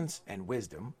intelligence and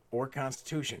wisdom or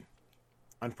constitution.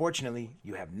 Unfortunately,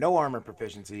 you have no armor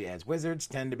proficiency, as wizards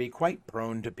tend to be quite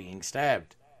prone to being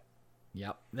stabbed.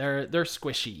 Yep, they're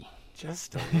squishy.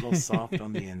 Just a little soft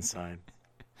on the inside.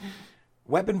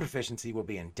 Weapon proficiency will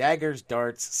be in daggers,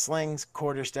 darts, slings,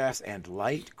 quarterstaffs, and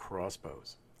light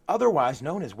crossbows, otherwise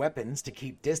known as weapons to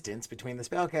keep distance between the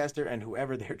spellcaster and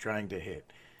whoever they're trying to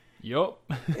hit. Yup.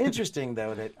 Interesting,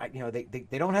 though, that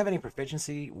they don't have any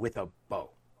proficiency with a bow.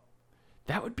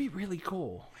 That would be really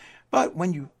cool. But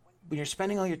when you're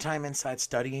spending all your time inside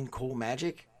studying cool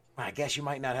magic, I guess you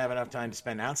might not have enough time to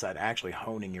spend outside actually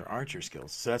honing your archer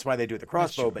skills. So that's why they do the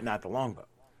crossbow, but not the longbow.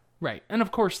 Right. And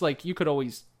of course, like, you could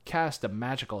always cast a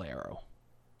magical arrow.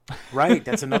 Right.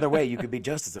 That's another way you could be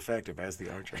just as effective as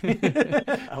the archer.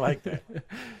 I like that.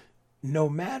 No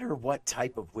matter what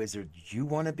type of wizard you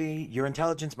want to be, your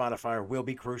intelligence modifier will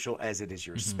be crucial, as it is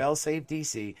your spell save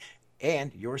DC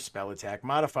and your spell attack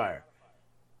modifier.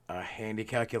 A handy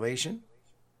calculation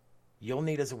you'll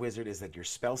need as a wizard is that your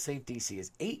spell save DC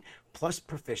is 8 plus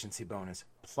proficiency bonus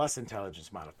plus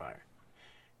intelligence modifier.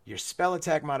 Your spell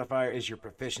attack modifier is your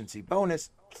proficiency bonus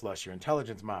plus your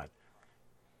intelligence mod.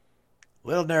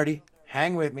 Little nerdy,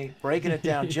 hang with me, breaking it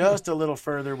down just a little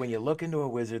further. When you look into a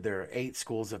wizard, there are 8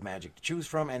 schools of magic to choose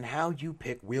from, and how you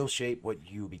pick will shape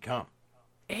what you become.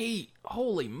 8?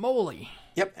 Holy moly.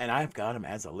 Yep, and I've got them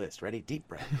as a list. Ready? Deep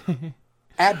breath.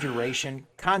 Abjuration,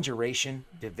 conjuration,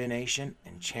 divination,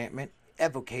 enchantment,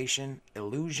 evocation,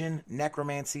 illusion,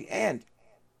 necromancy, and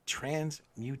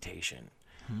transmutation.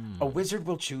 A wizard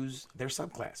will choose their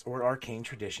subclass or arcane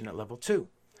tradition at level 2.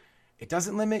 It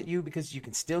doesn't limit you because you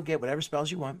can still get whatever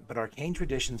spells you want, but arcane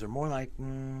traditions are more like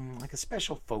a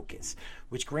special focus,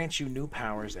 which grants you new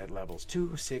powers at levels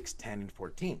 2, 6, 10, and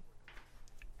 14.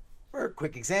 For a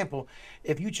quick example,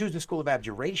 if you choose the School of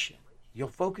Abjuration, you'll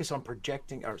focus on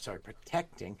protecting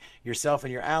yourself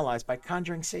and your allies by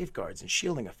conjuring safeguards and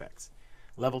shielding effects.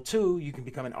 Level 2, you can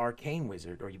become an arcane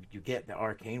wizard, or you get the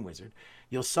arcane wizard.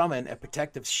 You'll summon a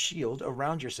protective shield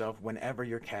around yourself whenever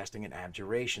you're casting an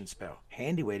abjuration spell.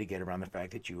 Handy way to get around the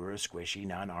fact that you are a squishy,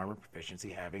 non-armor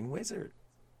proficiency having wizard.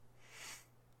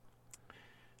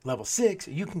 Level 6,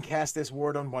 you can cast this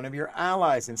ward on one of your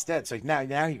allies instead. So now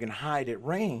you can hide at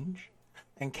range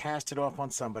and cast it off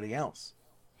on somebody else.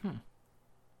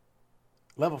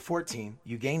 Level 14,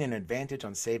 you gain an advantage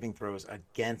on saving throws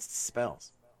against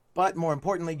spells. But more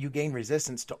importantly, you gain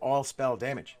resistance to all spell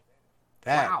damage.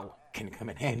 That can come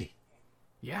in handy.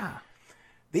 Yeah.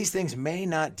 These things may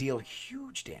not deal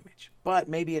huge damage, but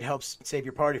maybe it helps save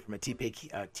your party from a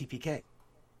TPK.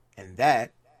 And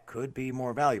that could be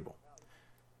more valuable.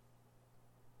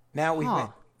 Now, we've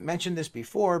mentioned this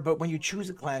before, but when you choose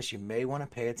a class, you may want to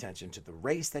pay attention to the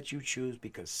race that you choose,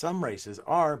 because some races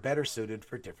are better suited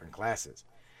for different classes.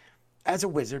 As a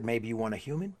wizard, maybe you want a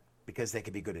human, because they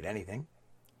can be good at anything.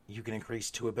 You can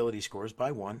increase 2 ability scores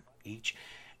by 1 each,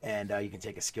 and you can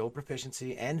take a skill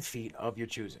proficiency and feat of your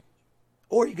choosing.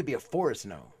 Or you could be a forest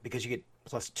gnome, because you get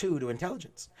 +2 to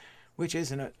intelligence, which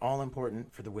isn't all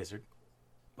important for the wizard.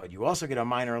 But you also get a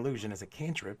minor illusion as a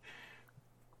cantrip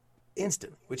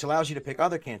instantly, which allows you to pick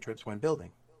other cantrips when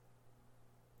building.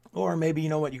 Or maybe, you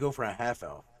know what, you go for a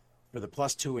half-elf. for the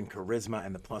 +2 in charisma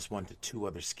and the +1 to 2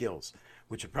 other skills,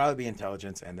 which would probably be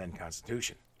intelligence and then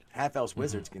constitution. Half-elf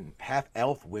wizards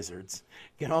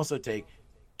can also take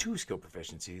 2 skill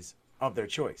proficiencies of their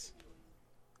choice.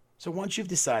 So once you've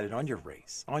decided on your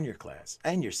race, on your class,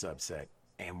 and your subset,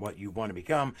 and what you want to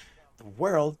become, the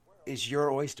world is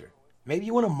your oyster. Maybe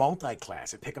you want to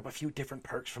multi-class and pick up a few different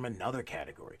perks from another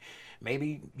category.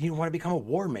 Maybe you want to become a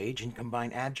war mage and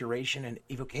combine abjuration and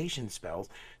evocation spells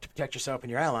to protect yourself and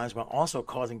your allies while also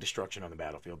causing destruction on the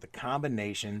battlefield. The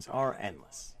combinations are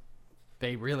endless.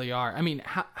 They really are. I mean,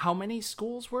 how many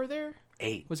schools were there?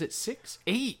 8. Was it 6?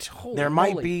 8. Holy there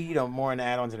moly. might be, more in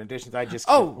add-ons and additions. I just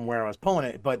from where I was pulling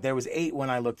it, but there was 8 when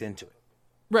I looked into it.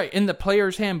 Right. In the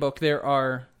player's handbook, there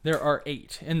are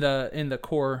 8 in the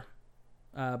core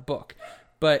book,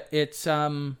 but it's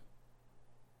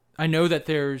I know that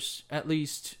there's at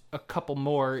least a couple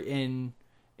more in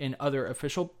other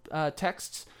official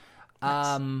texts.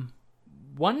 Nice.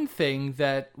 One thing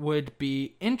that would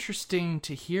be interesting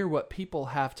to hear what people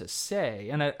have to say,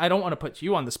 and I don't want to put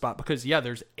you on the spot because,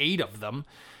 there's 8 of them,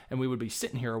 and we would be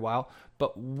sitting here a while,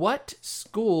 but what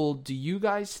school do you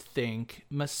guys think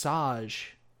Massage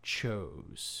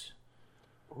chose?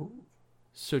 Ooh.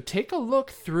 So take a look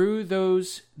through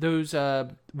those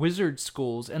wizard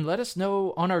schools and let us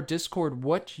know on our Discord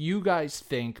what you guys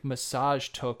think Massage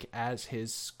took as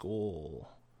his school.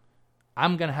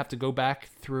 I'm going to have to go back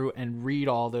through and read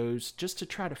all those just to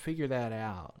try to figure that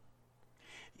out.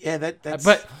 Yeah, that's...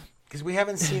 because we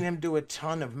haven't seen him do a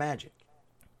ton of magic.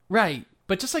 Right,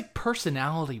 but just like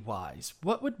personality-wise,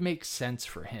 what would make sense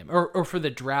for him? Or for the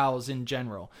drows in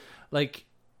general? Like,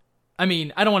 I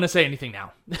mean, I don't want to say anything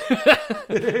now.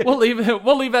 We'll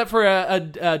leave that for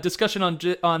a discussion on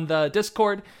the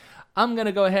Discord. I'm going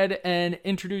to go ahead and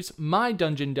introduce my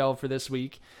Dungeon Delve for this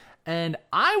week. And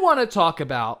I want to talk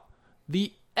about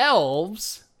the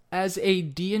elves as a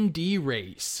D&D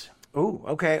race. Ooh,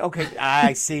 okay.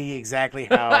 I see exactly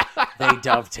how they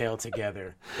dovetail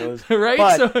together. Right?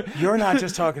 But you're not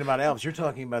just talking about elves. You're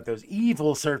talking about those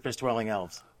evil surface-dwelling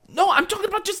elves. No, I'm talking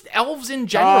about just elves in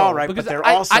general. Oh, right, but they're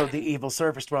also the evil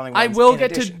surface-dwelling ones. I will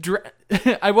get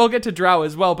to drow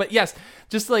as well, but yes,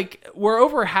 just like we're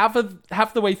over half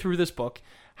the way through this book.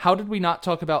 How did we not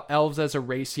talk about elves as a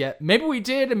race yet? Maybe we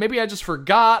did, and maybe I just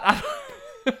forgot.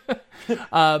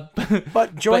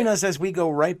 But join us as we go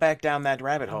right back down that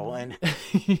rabbit hole. And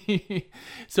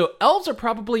so elves are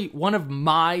probably one of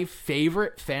my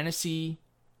favorite fantasy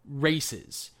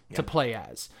races to play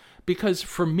as, because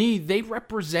for me they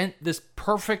represent this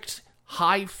perfect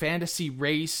high fantasy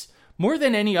race more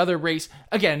than any other race.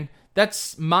 Again,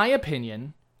 that's my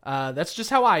opinion. That's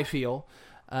just how I feel.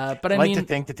 But I like to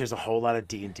think that there's a whole lot of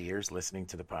D&Ders listening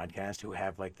to the podcast who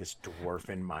have like this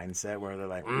dwarfen mindset where they're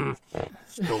like,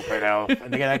 stupid elf.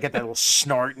 And they gotta get that little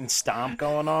snort and stomp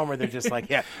going on where they're just like,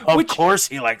 yeah, of course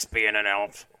he likes being an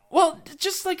elf. Well,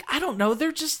 just like, I don't know.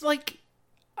 They're just like...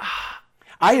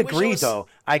 I agree, though.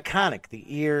 Iconic. The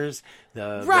ears,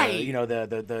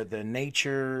 the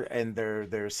nature, and their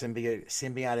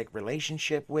symbiotic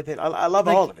relationship with it. I love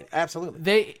all of it.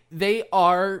 Absolutely. They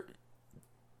are...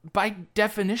 by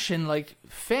definition, like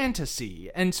fantasy.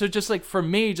 And so just like for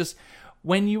me, just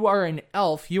when you are an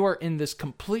elf, you are in this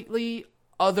completely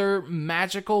other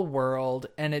magical world,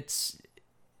 and it's,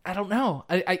 I don't know,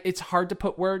 it's hard to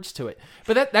put words to it.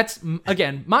 But that's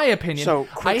again, my opinion. So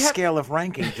quick scale of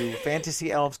ranking, do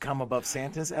fantasy elves come above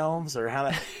Santa's elves, or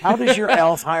how does your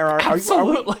elf hierarchy?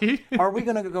 Absolutely. Are we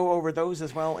going to go over those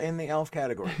as well in the elf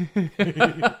category?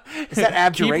 Is that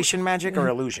abjuration magic or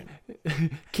illusion?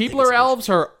 Keebler elves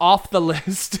are off the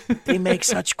list. They make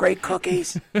such great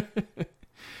cookies.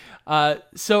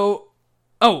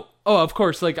 Of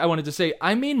course, like I wanted to say,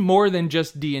 I mean more than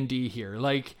just D&D here.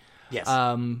 Like, yes.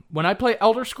 When I play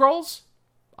Elder Scrolls,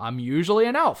 I'm usually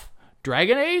an elf.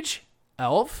 Dragon Age,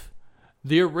 elf.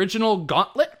 The original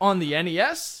Gauntlet on the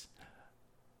NES,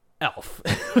 elf.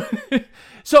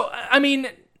 So, I mean,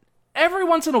 every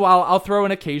once in a while, I'll throw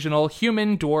an occasional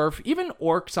human, dwarf, even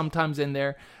orc sometimes in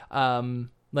there.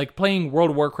 Like playing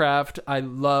World of Warcraft, I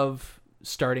love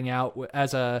starting out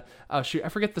as I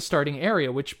forget the starting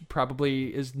area, which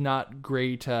probably is not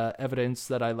great evidence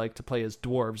that I like to play as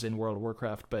dwarves in World of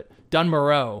Warcraft, but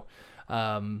Dunmoreau,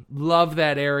 love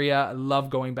that area. I love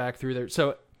going back through there.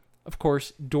 So, of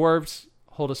course, dwarves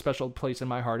hold a special place in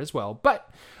my heart as well, but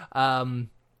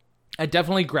I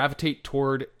definitely gravitate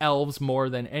toward elves more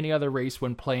than any other race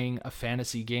when playing a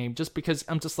fantasy game, just because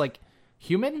I'm just like,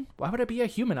 human? Why would I be a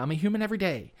human? I'm a human every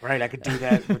day. Right, I could do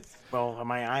that with,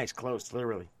 my eyes closed,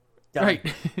 literally. Done.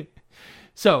 Right.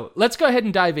 So, let's go ahead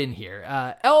and dive in here.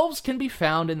 Elves can be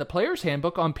found in the player's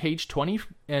handbook on page 20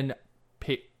 and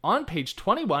on page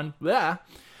 21.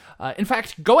 In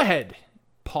fact, go ahead.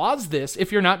 Pause this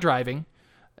if you're not driving.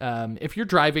 If you're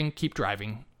driving, keep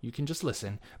driving. You can just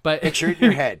listen. But Picture it in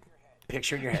your head.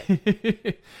 Picture it in your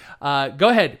head. Go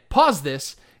ahead. Pause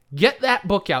this. Get that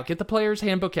book out. Get the player's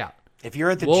handbook out. If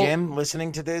you're at the gym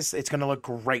listening to this, it's going to look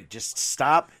great. Just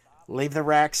stop, leave the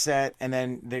rack set, and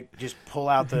then just pull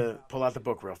out the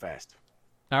book real fast.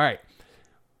 All right.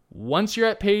 Once you're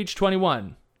at page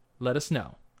 21, let us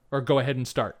know. Or go ahead and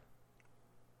start.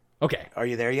 Okay. Are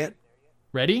you there yet?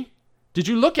 Ready? Did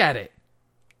you look at it?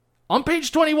 On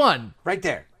page 21. Right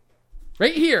there.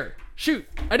 Right here. Shoot.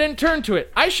 I didn't turn to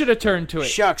it. I should have turned to it.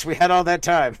 Shucks, we had all that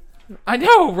time. I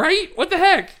know, right? What the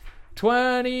heck?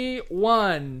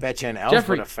 21. Bet you an elf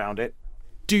would have found it.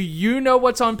 Do you know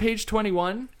what's on page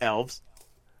 21? Elves.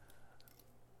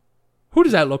 Who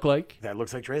does that look like? That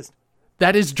looks like Drizzt.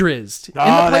 That is Drizzt in Oh, the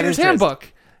that player's is Drizzt.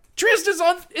 handbook. Drizzt is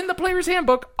in the player's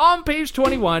handbook on page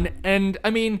 21. And I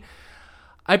mean,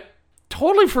 I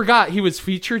totally forgot he was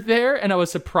featured there, and I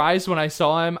was surprised when I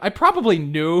saw him. I probably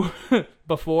knew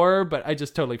before, but I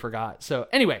just totally forgot. So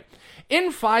anyway,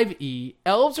 in 5e,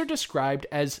 elves are described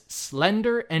as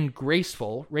slender and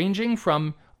graceful, ranging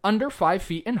from under 5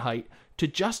 feet in height to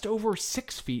just over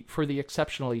 6 feet for the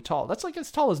exceptionally tall. That's like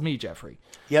as tall as me, Jeffrey.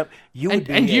 Yep. You would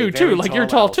be and a you very too, like you're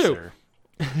tall elf, too.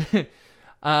 Sir.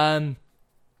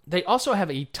 They also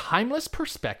have a timeless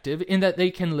perspective in that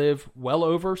they can live well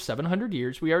over 700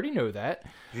 years. We already know that.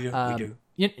 Yeah, we do.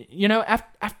 You know,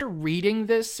 after reading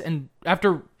this and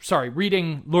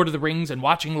reading Lord of the Rings and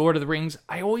watching Lord of the Rings,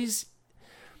 I always,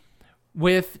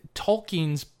 with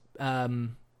Tolkien's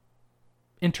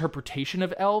interpretation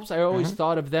of elves, I always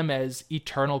thought of them as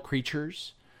eternal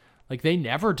creatures. Like they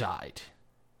never died.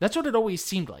 That's what it always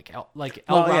seemed like.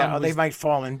 Elrond they might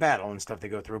fall in battle and stuff they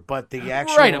go through, but the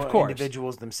actual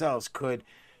individuals themselves could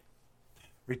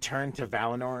return to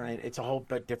Valinor. It's a whole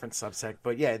bit different subsect,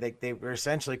 but yeah, they were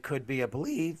essentially could be, I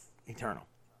believe, eternal.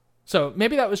 So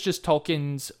maybe that was just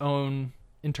Tolkien's own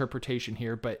interpretation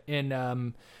here, but in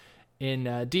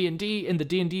D&D, in the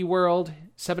D&D world,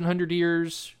 700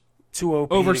 years, too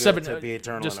OP over to be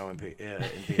eternal in OMP. Yeah,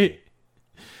 indeed.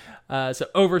 So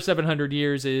over 700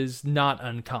 years is not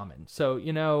uncommon. So,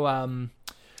 you know...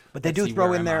 but they do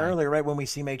throw in there earlier, right, when we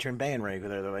see Matron Bayenrig,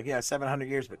 they're like, yeah, 700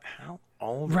 years, but how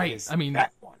old is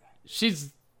that one?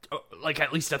 She's like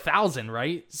at least 1,000,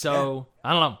 right? So, yeah.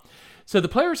 I don't know. So the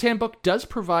player's handbook does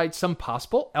provide some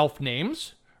possible elf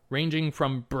names, ranging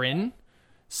from Bryn,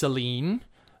 Celine,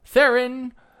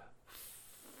 Therin,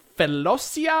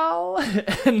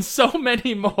 Felocial, and so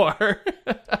many more.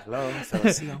 Hello,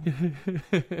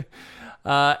 Felocial.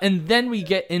 And then we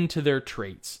get into their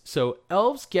traits. So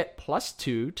elves get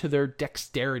 +2 to their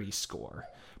dexterity score,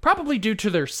 probably due to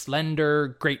their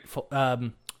slender,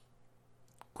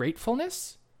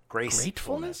 gracefulness.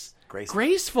 Gracefulness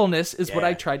is what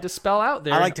I tried to spell out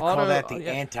there. I like to call that the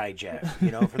anti-Jeff.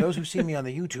 You know, for those who see me on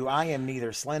the YouTube, I am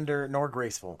neither slender nor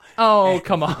graceful. Oh,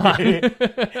 come on.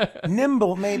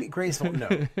 Nimble, maybe. Graceful, no.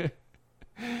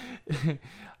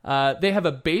 They have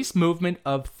a base movement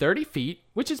of 30 feet,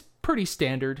 which is pretty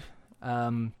standard.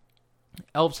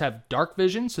 Elves have dark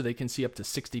vision, so they can see up to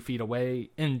 60 feet away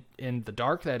in the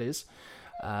dark, that is.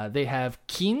 They have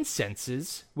keen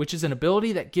senses, which is an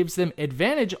ability that gives them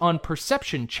advantage on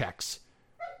perception checks.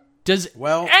 Does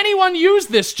anyone use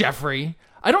this, Jeffrey?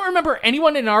 I don't remember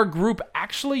anyone in our group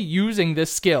actually using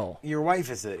this skill. Your wife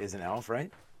is an elf,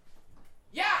 right?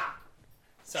 Yeah.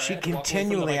 Sorry, she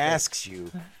continually asks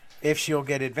you if she'll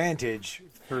get advantage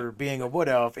for being a wood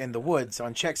elf in the woods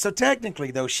on checks. So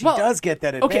technically, though, she does get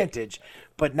that advantage,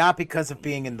 but not because of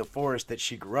being in the forest that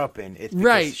she grew up in. It's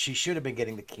because she should have been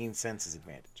getting the keen senses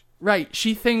advantage. Right.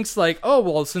 She thinks like, oh,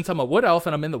 well, since I'm a wood elf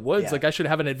and I'm in the woods, like I should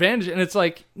have an advantage. And it's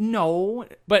like, no.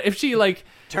 But if she like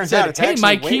turns out it's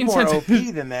actually way more OP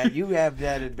than that, you have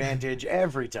that advantage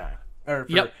every time. Or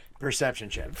for perception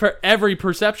check. For every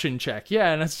perception check.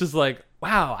 Yeah. And it's just like,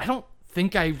 wow, I don't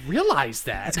think I realized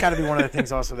that. It's got to be one of the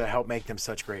things also that help make them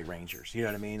such great rangers. You know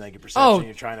what I mean? Like your perception,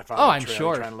 you're trying to follow the trail,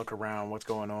 you're trying to look around, what's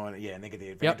going on. Yeah, and they get the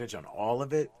advantage on all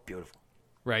of it. Beautiful.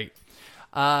 Right.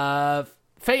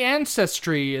 Fey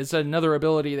Ancestry is another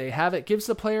ability they have. It gives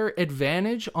the player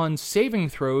advantage on saving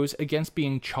throws against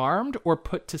being charmed or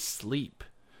put to sleep.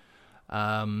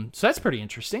 So that's pretty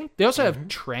interesting. They also have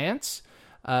Trance.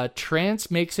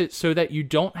 Trance makes it so that you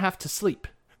don't have to sleep.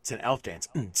 It's an elf dance.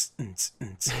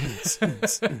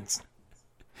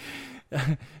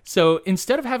 So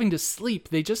instead of having to sleep,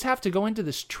 they just have to go into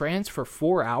this trance for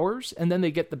 4 hours, and then they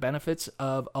get the benefits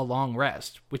of a long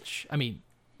rest, which, I mean...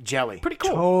 Jelly. Pretty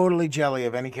cool. Totally jelly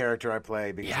of any character I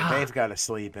play, because they've got to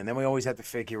sleep, and then we always have to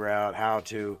figure out how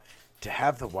to to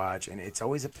have the watch, and it's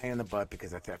always a pain in the butt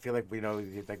because I feel like we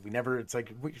never. It's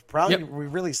like we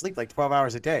really sleep like 12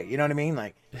 hours a day. You know what I mean?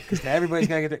 Like because everybody's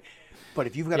gotta get there. But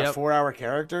if you've got a 4-hour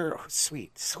character,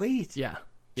 sweet. Yeah.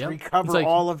 To recover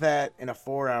all of that in a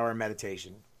 4-hour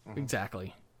meditation. Mm-hmm.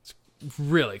 Exactly. It's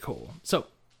really cool. So,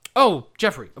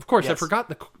 Jeffrey, of course, I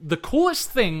forgot the coolest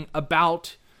thing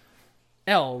about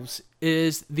elves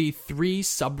is the 3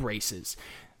 sub-races.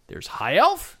 There's High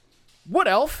Elf, Wood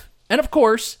Elf, and of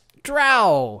course,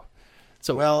 Drow.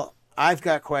 So, well, I've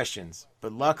got questions,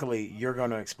 but luckily you're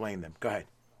going to explain them. Go ahead.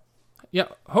 Yeah,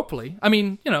 hopefully. I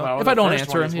mean, if I don't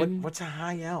answer them... What's a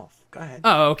High Elf? Go ahead.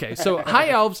 Oh, okay. So High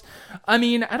Elves, I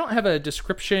mean, I don't have a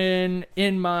description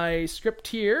in my script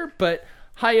here, but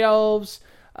High Elves,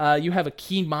 you have a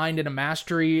keen mind and a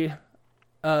mastery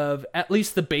of at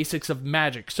least the basics of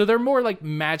magic. So they're more like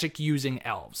magic-using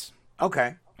elves.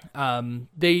 Okay.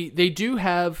 They do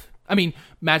have, I mean,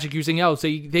 magic-using elves,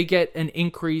 they get an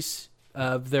increase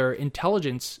of their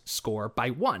intelligence score by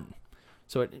 1.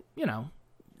 So,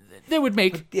 they would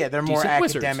make they're more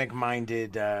wizards.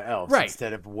 academic-minded elves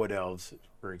instead of wood elves,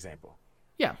 for example.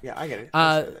 Yeah. Yeah, I get it.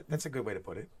 That's a good way to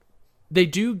put it. They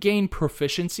do gain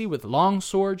proficiency with long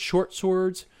swords, short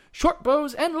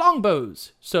bows, and long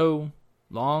bows. So,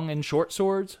 long and short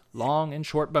swords, long and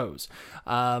short bows.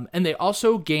 And they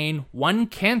also gain 1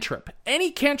 cantrip.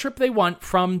 Any cantrip they want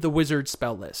from the wizard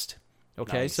spell list.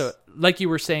 Okay, nice. So like you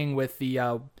were saying with the,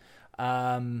 I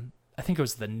think it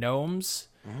was the gnomes.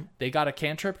 Mm-hmm. They got a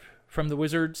cantrip from the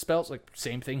wizard spells, like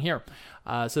same thing here.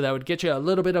 So that would get you a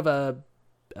little bit of a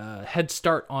head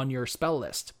start on your spell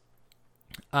list.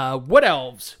 Wood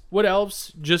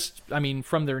elves, just, I mean,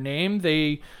 from their name,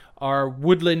 they are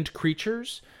woodland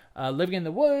creatures. Living in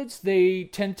the woods, they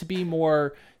tend to be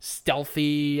more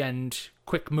stealthy and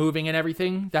quick moving and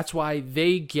everything. That's why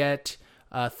they get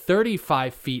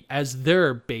 35 feet as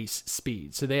their base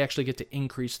speed. So they actually get to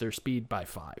increase their speed by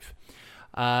 5.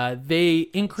 They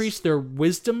increase their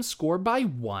wisdom score by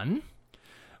 1,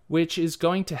 which is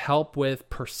going to help with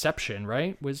perception,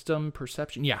 right? Wisdom,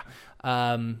 perception. Yeah.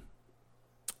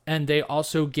 And they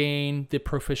also gain the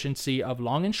proficiency of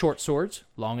long and short swords,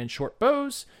 long and short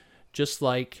bows, just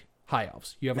like High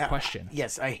Elves. You have a question.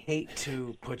 Yes, I hate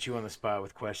to put you on the spot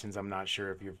with questions. I'm not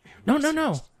sure if you're... No,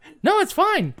 it's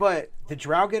fine. But did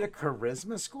Drow get a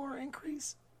charisma score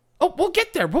increase? Oh, we'll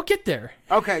get there.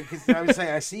 Okay, because I was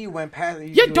saying, I see you went past...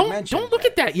 Don't look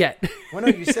at that yet. Well, no,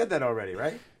 you said that already,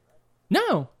 right?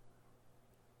 No.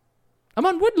 I'm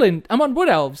on Woodland. I'm on Wood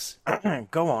Elves.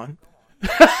 Go on.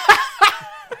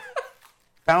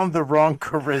 Found the wrong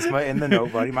charisma in the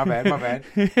note, buddy. My bad.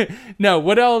 No,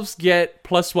 Wood Elves get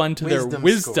 +1 to their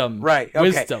wisdom. Score. Right, okay.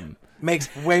 Wisdom.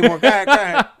 Makes way more... Go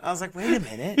ahead. I was like, wait a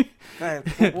minute. Go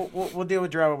ahead. We'll deal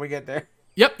with Drow when we get there.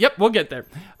 Yep, we'll get there.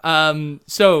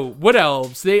 So, Wood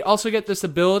Elves, they also get this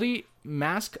ability,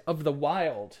 Mask of the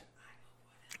Wild.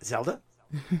 Zelda?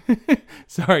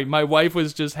 Sorry, my wife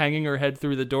was just hanging her head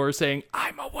through the door saying,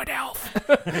 I'm a Wood Elf.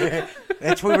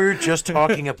 That's what we were just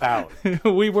talking about.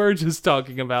 We were just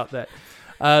talking about that.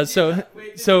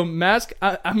 So Mask,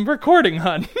 I'm recording,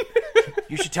 hon.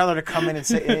 You should tell her to come in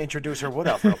and introduce her Wood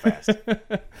Elf real fast.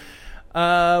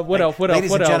 Wood Elf.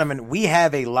 Ladies and gentlemen, we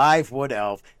have a live Wood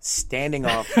Elf standing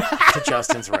off to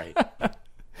Justin's right.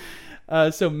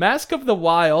 So Mask of the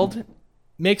Wild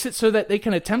makes it so that they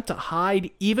can attempt to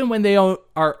hide even when they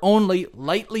are only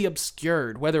lightly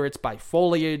obscured, whether it's by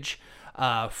foliage,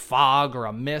 fog or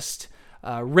a mist,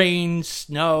 rain,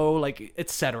 snow, like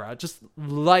etc. Just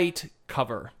light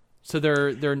cover. So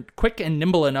they're quick and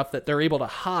nimble enough that they're able to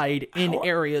hide in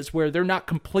areas where they're not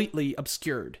completely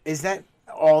obscured. Is that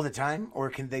all the time, or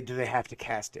do they have to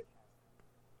cast it?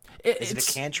 Is it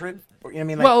a cantrip? Or, I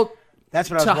mean, like, well,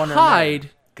 that's what I was wondering.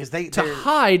 To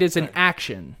hide is an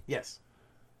action. Yes.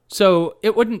 So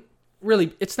it wouldn't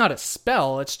really. It's not a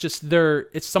spell. It's just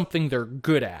it's something they're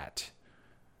good at.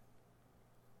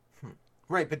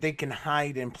 Right, but they can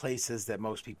hide in places that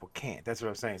most people can't. That's what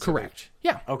I'm saying. Correct.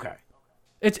 Yeah. Okay.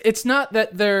 It's not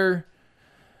that they're...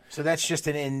 So that's just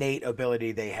an innate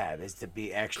ability they have, is to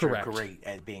be extra great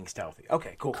at being stealthy.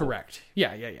 Okay, cool. Correct.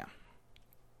 Yeah.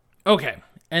 Okay.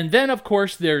 And then, of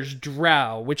course, there's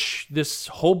Drow, which this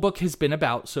whole book has been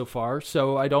about so far,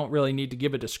 so I don't really need to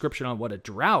give a description on what a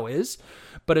Drow is.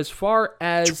 But as far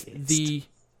as the...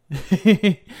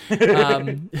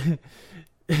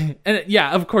 And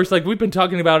yeah, of course, like we've been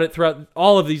talking about it throughout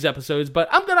all of these episodes, but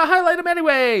I'm going to highlight them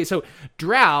anyway. So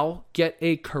Drow get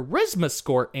a charisma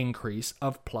score increase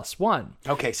of +1.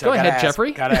 Okay, so go ahead,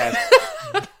 Jeffrey. Gotta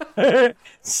ask.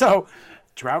 So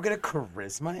Drow get a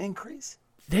charisma increase?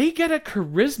 They get a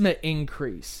charisma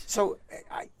increase. So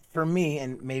for me,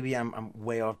 and maybe I'm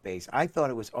way off base, I thought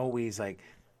it was always like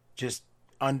just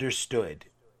understood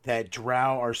that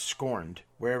drow are scorned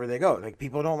wherever they go. Like,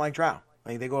 people don't like drow.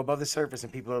 Like, they go above the surface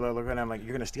and people are looking at them like, you're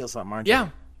going to steal something, aren't you? Yeah.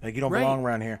 Like, you don't belong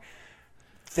around here.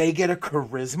 They get a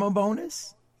charisma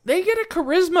bonus? They get a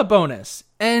charisma bonus.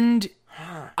 And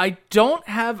I don't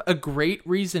have a great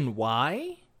reason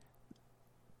why.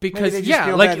 Because, maybe they just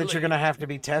feel bad that you're going to have to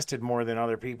be tested more than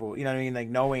other people. You know what I mean? Like,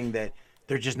 knowing that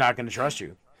they're just not going to trust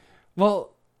you.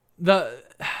 Well, the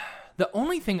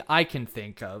only thing I can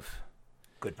think of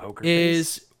good poker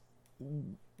is face.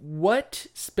 What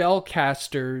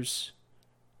spellcasters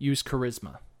use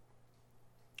charisma?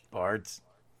 Bards.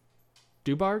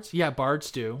 Do bards? Yeah,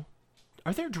 bards do.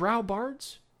 Are there drow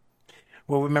bards?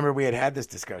 Well, remember we had this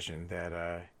discussion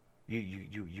that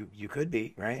you could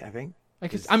be, right? I think.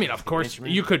 I mean, of course,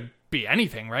 you could be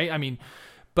anything, right? I mean,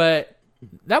 but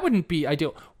that wouldn't be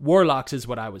ideal. Warlocks is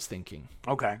what I was thinking.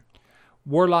 Okay.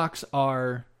 Warlocks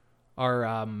are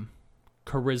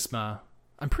charisma.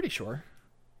 I'm pretty sure.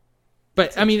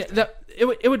 But I mean,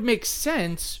 it would make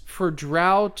sense for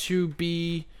drow to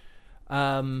be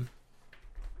more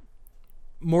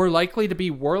likely to be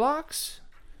warlocks.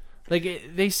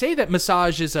 Like, they say that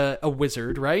Massage is a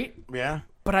wizard, right? Yeah.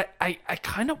 But I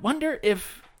kind of wonder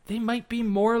if they might be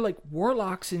more like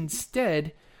warlocks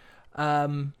instead.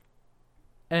 And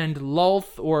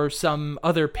Lolth or some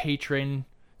other patron,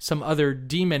 some other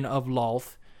demon of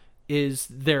Lolth is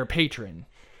their patron.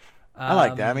 I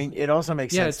like that. I mean, it also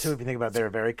makes sense too if you think about it. They're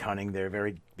very cunning. They're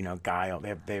very, guile. They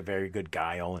have very good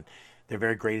guile, and they're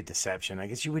very great at deception. I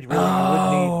guess you would need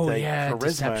charisma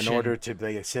deception. In order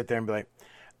to sit there and be like,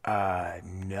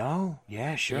 no,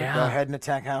 yeah, sure, go ahead and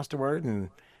attack House to Word, and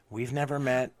we've never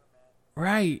met.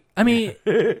 Right. I mean,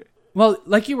 well,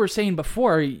 like you were saying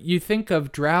before, you think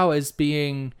of drow as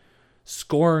being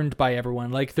scorned by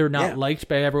everyone, like they're not liked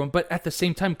by everyone, but at the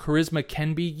same time, charisma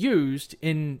can be used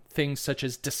in things such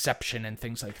as deception and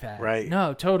things like that. Right.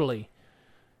 No, totally.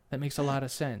 That makes a lot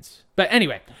of sense. But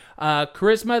anyway,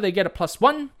 charisma, they get a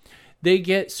 +1. They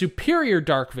get superior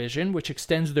dark vision, which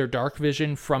extends their dark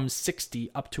vision from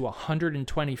 60 up to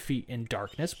 120 feet in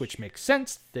darkness, which makes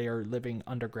sense. They are living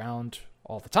underground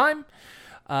all the time.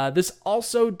 This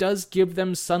also does give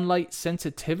them sunlight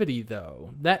sensitivity,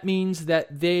 though. That means that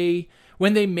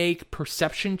when they make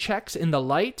perception checks in the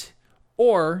light,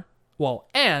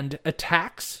 and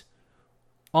attacks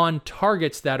on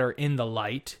targets that are in the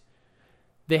light,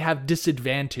 they have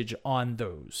disadvantage on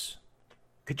those.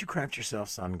 Could you craft yourself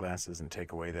sunglasses and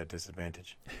take away that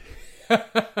disadvantage?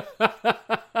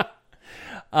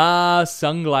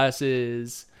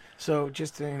 Sunglasses. So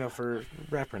just, for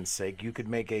reference sake, you could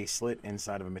make a slit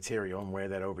inside of a material and wear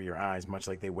that over your eyes, much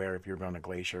like they wear if you're on a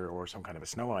glacier or some kind of a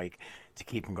snow hike to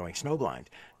keep from going snowblind.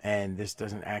 And this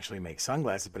doesn't actually make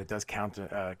sunglasses, but it does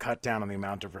cut down on the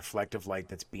amount of reflective light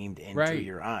that's beamed into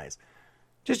your eyes.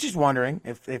 Just wondering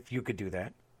if you could do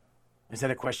that. Is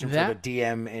that a question for the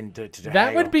DM and to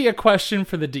That would be a question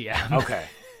for the DM. Okay.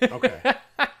 Because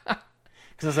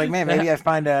I was like, man, maybe I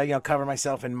find cover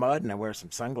myself in mud and I wear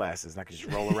some sunglasses and I can just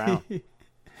roll around.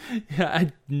 Yeah,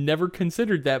 I never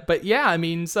considered that, but yeah, I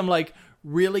mean, some like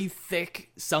really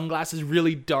thick sunglasses,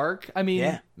 really dark. I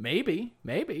mean, maybe.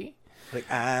 Like,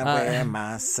 I wear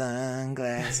my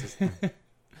sunglasses.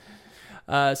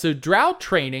 So drow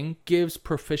training gives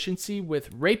proficiency with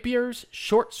rapiers,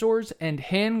 short swords, and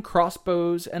hand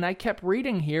crossbows, and I kept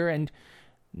reading here, and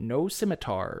no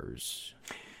scimitars.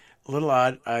 A little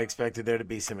odd. I expected there to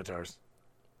be scimitars.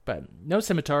 But no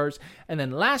scimitars. And then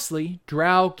lastly,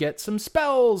 drow get some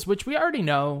spells, which we already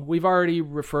know. We've already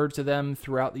referred to them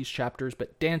throughout these chapters,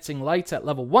 but Dancing Lights at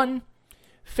level 1,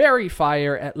 Fairy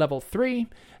Fire at level 3,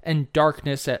 and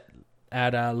Darkness at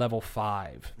level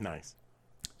 5. Nice.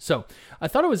 So I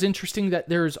thought it was interesting that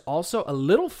there's also a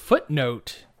little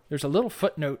footnote. There's a little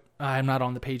footnote. I'm not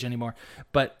on the page anymore,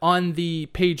 but on the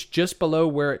page just below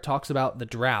where it talks about the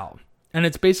drow. And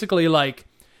it's basically like,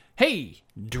 hey,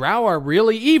 drow are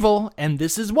really evil, and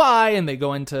this is why. And they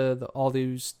go into all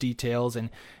those details. And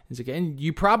again,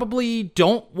 you probably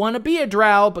don't want to be a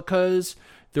drow because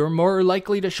they're more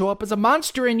likely to show up as a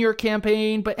monster in your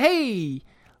campaign. But hey,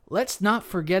 let's not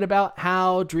forget about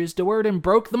how Driz de Worden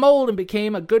broke the mold and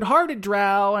became a good-hearted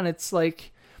drow. And it's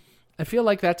like, I feel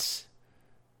like that's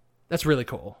really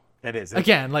cool. It is.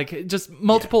 Again, like just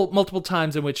multiple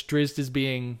times in which Drizzt is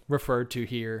being referred to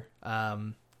here.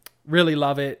 Really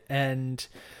love it. And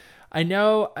I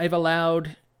know I've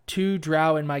allowed 2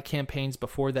 drow in my campaigns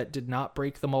before that did not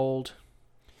break the mold.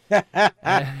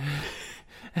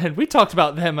 And we talked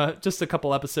about them just a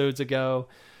couple episodes ago.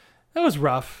 That was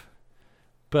rough.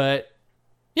 But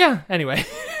yeah, anyway.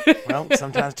 Well,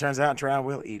 sometimes it turns out drow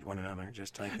will eat one another,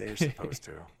 just like they're supposed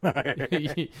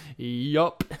to.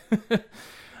 Yup.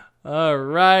 All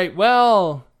right.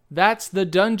 Well, that's the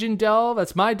Dungeon Delve.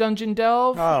 That's my Dungeon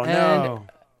Delve. Oh, no.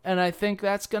 And I think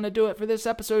that's going to do it for this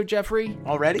episode, Jeffrey.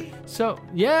 Already? So,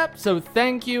 yeah. So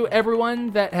thank you,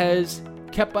 everyone that has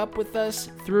kept up with us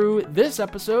through this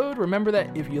episode. Remember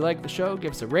that if you like the show,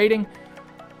 give us a rating.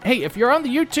 Hey, if you're on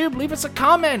the YouTube, leave us a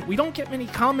comment. We don't get many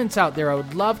comments out there. I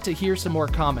would love to hear some more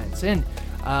comments. And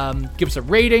give us a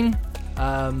rating.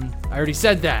 I already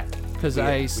said that because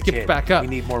I skipped back up. We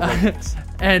need more ratings.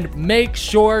 And make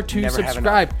sure to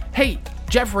subscribe. Hey,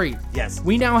 Jeffrey. Yes.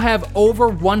 We now have over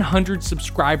 100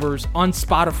 subscribers on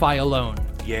Spotify alone.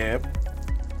 Yep.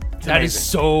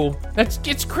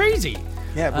 It's crazy.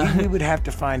 Yeah, we would have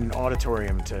to find an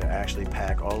auditorium to actually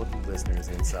pack all of the listeners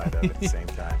inside of at the same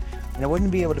time. And it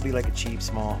wouldn't be able to be like a cheap,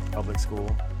 small public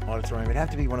school auditorium. It'd have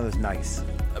to be one of those nice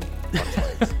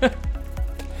auditoriums.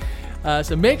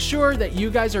 So make sure that you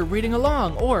guys are reading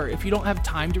along, or if you don't have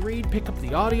time to read, pick up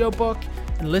the audiobook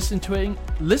and listen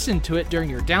to it during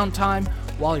your downtime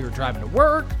while you're driving to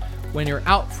work, when you're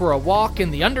out for a walk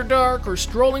in the Underdark, or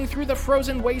strolling through the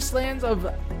frozen wastelands of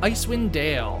Icewind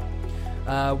Dale.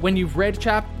 When you've read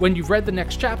the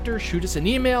next chapter, shoot us an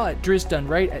email at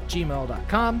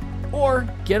drizdoneright@gmail.com, or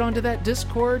get onto that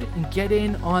Discord and get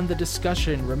in on the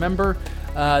discussion. Remember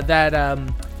that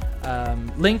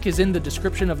link is in the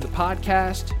description of the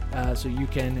podcast, so you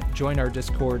can join our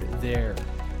Discord there.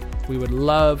 We would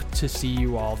love to see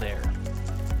you all there.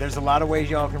 There's a lot of ways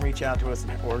y'all can reach out to us,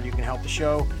 or you can help the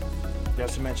show.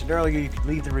 As I mentioned earlier, you could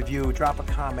leave the review, drop a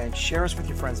comment, share us with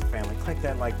your friends and family, click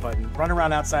that like button, run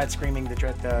around outside screaming the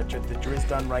Driz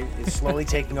Done Right is slowly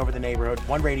taking over the neighborhood,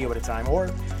 one radio at a time. Or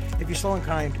if you're so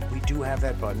inclined, we do have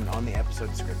that button on the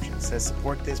episode description. It says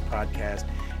support this podcast.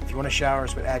 If you want to shower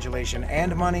us with adulation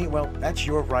and money, well, that's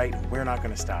your right. We're not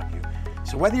going to stop you.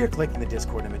 So whether you're clicking the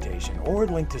Discord invitation or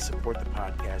link to support the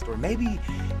podcast, or maybe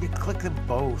you click them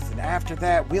both, and after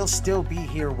that, we'll still be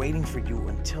here waiting for you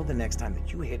until the next time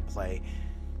that you hit play.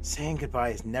 Saying goodbye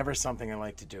is never something I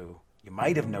like to do. You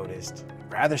might have noticed.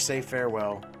 I'd rather say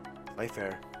farewell. Play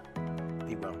fair.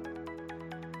 Be well.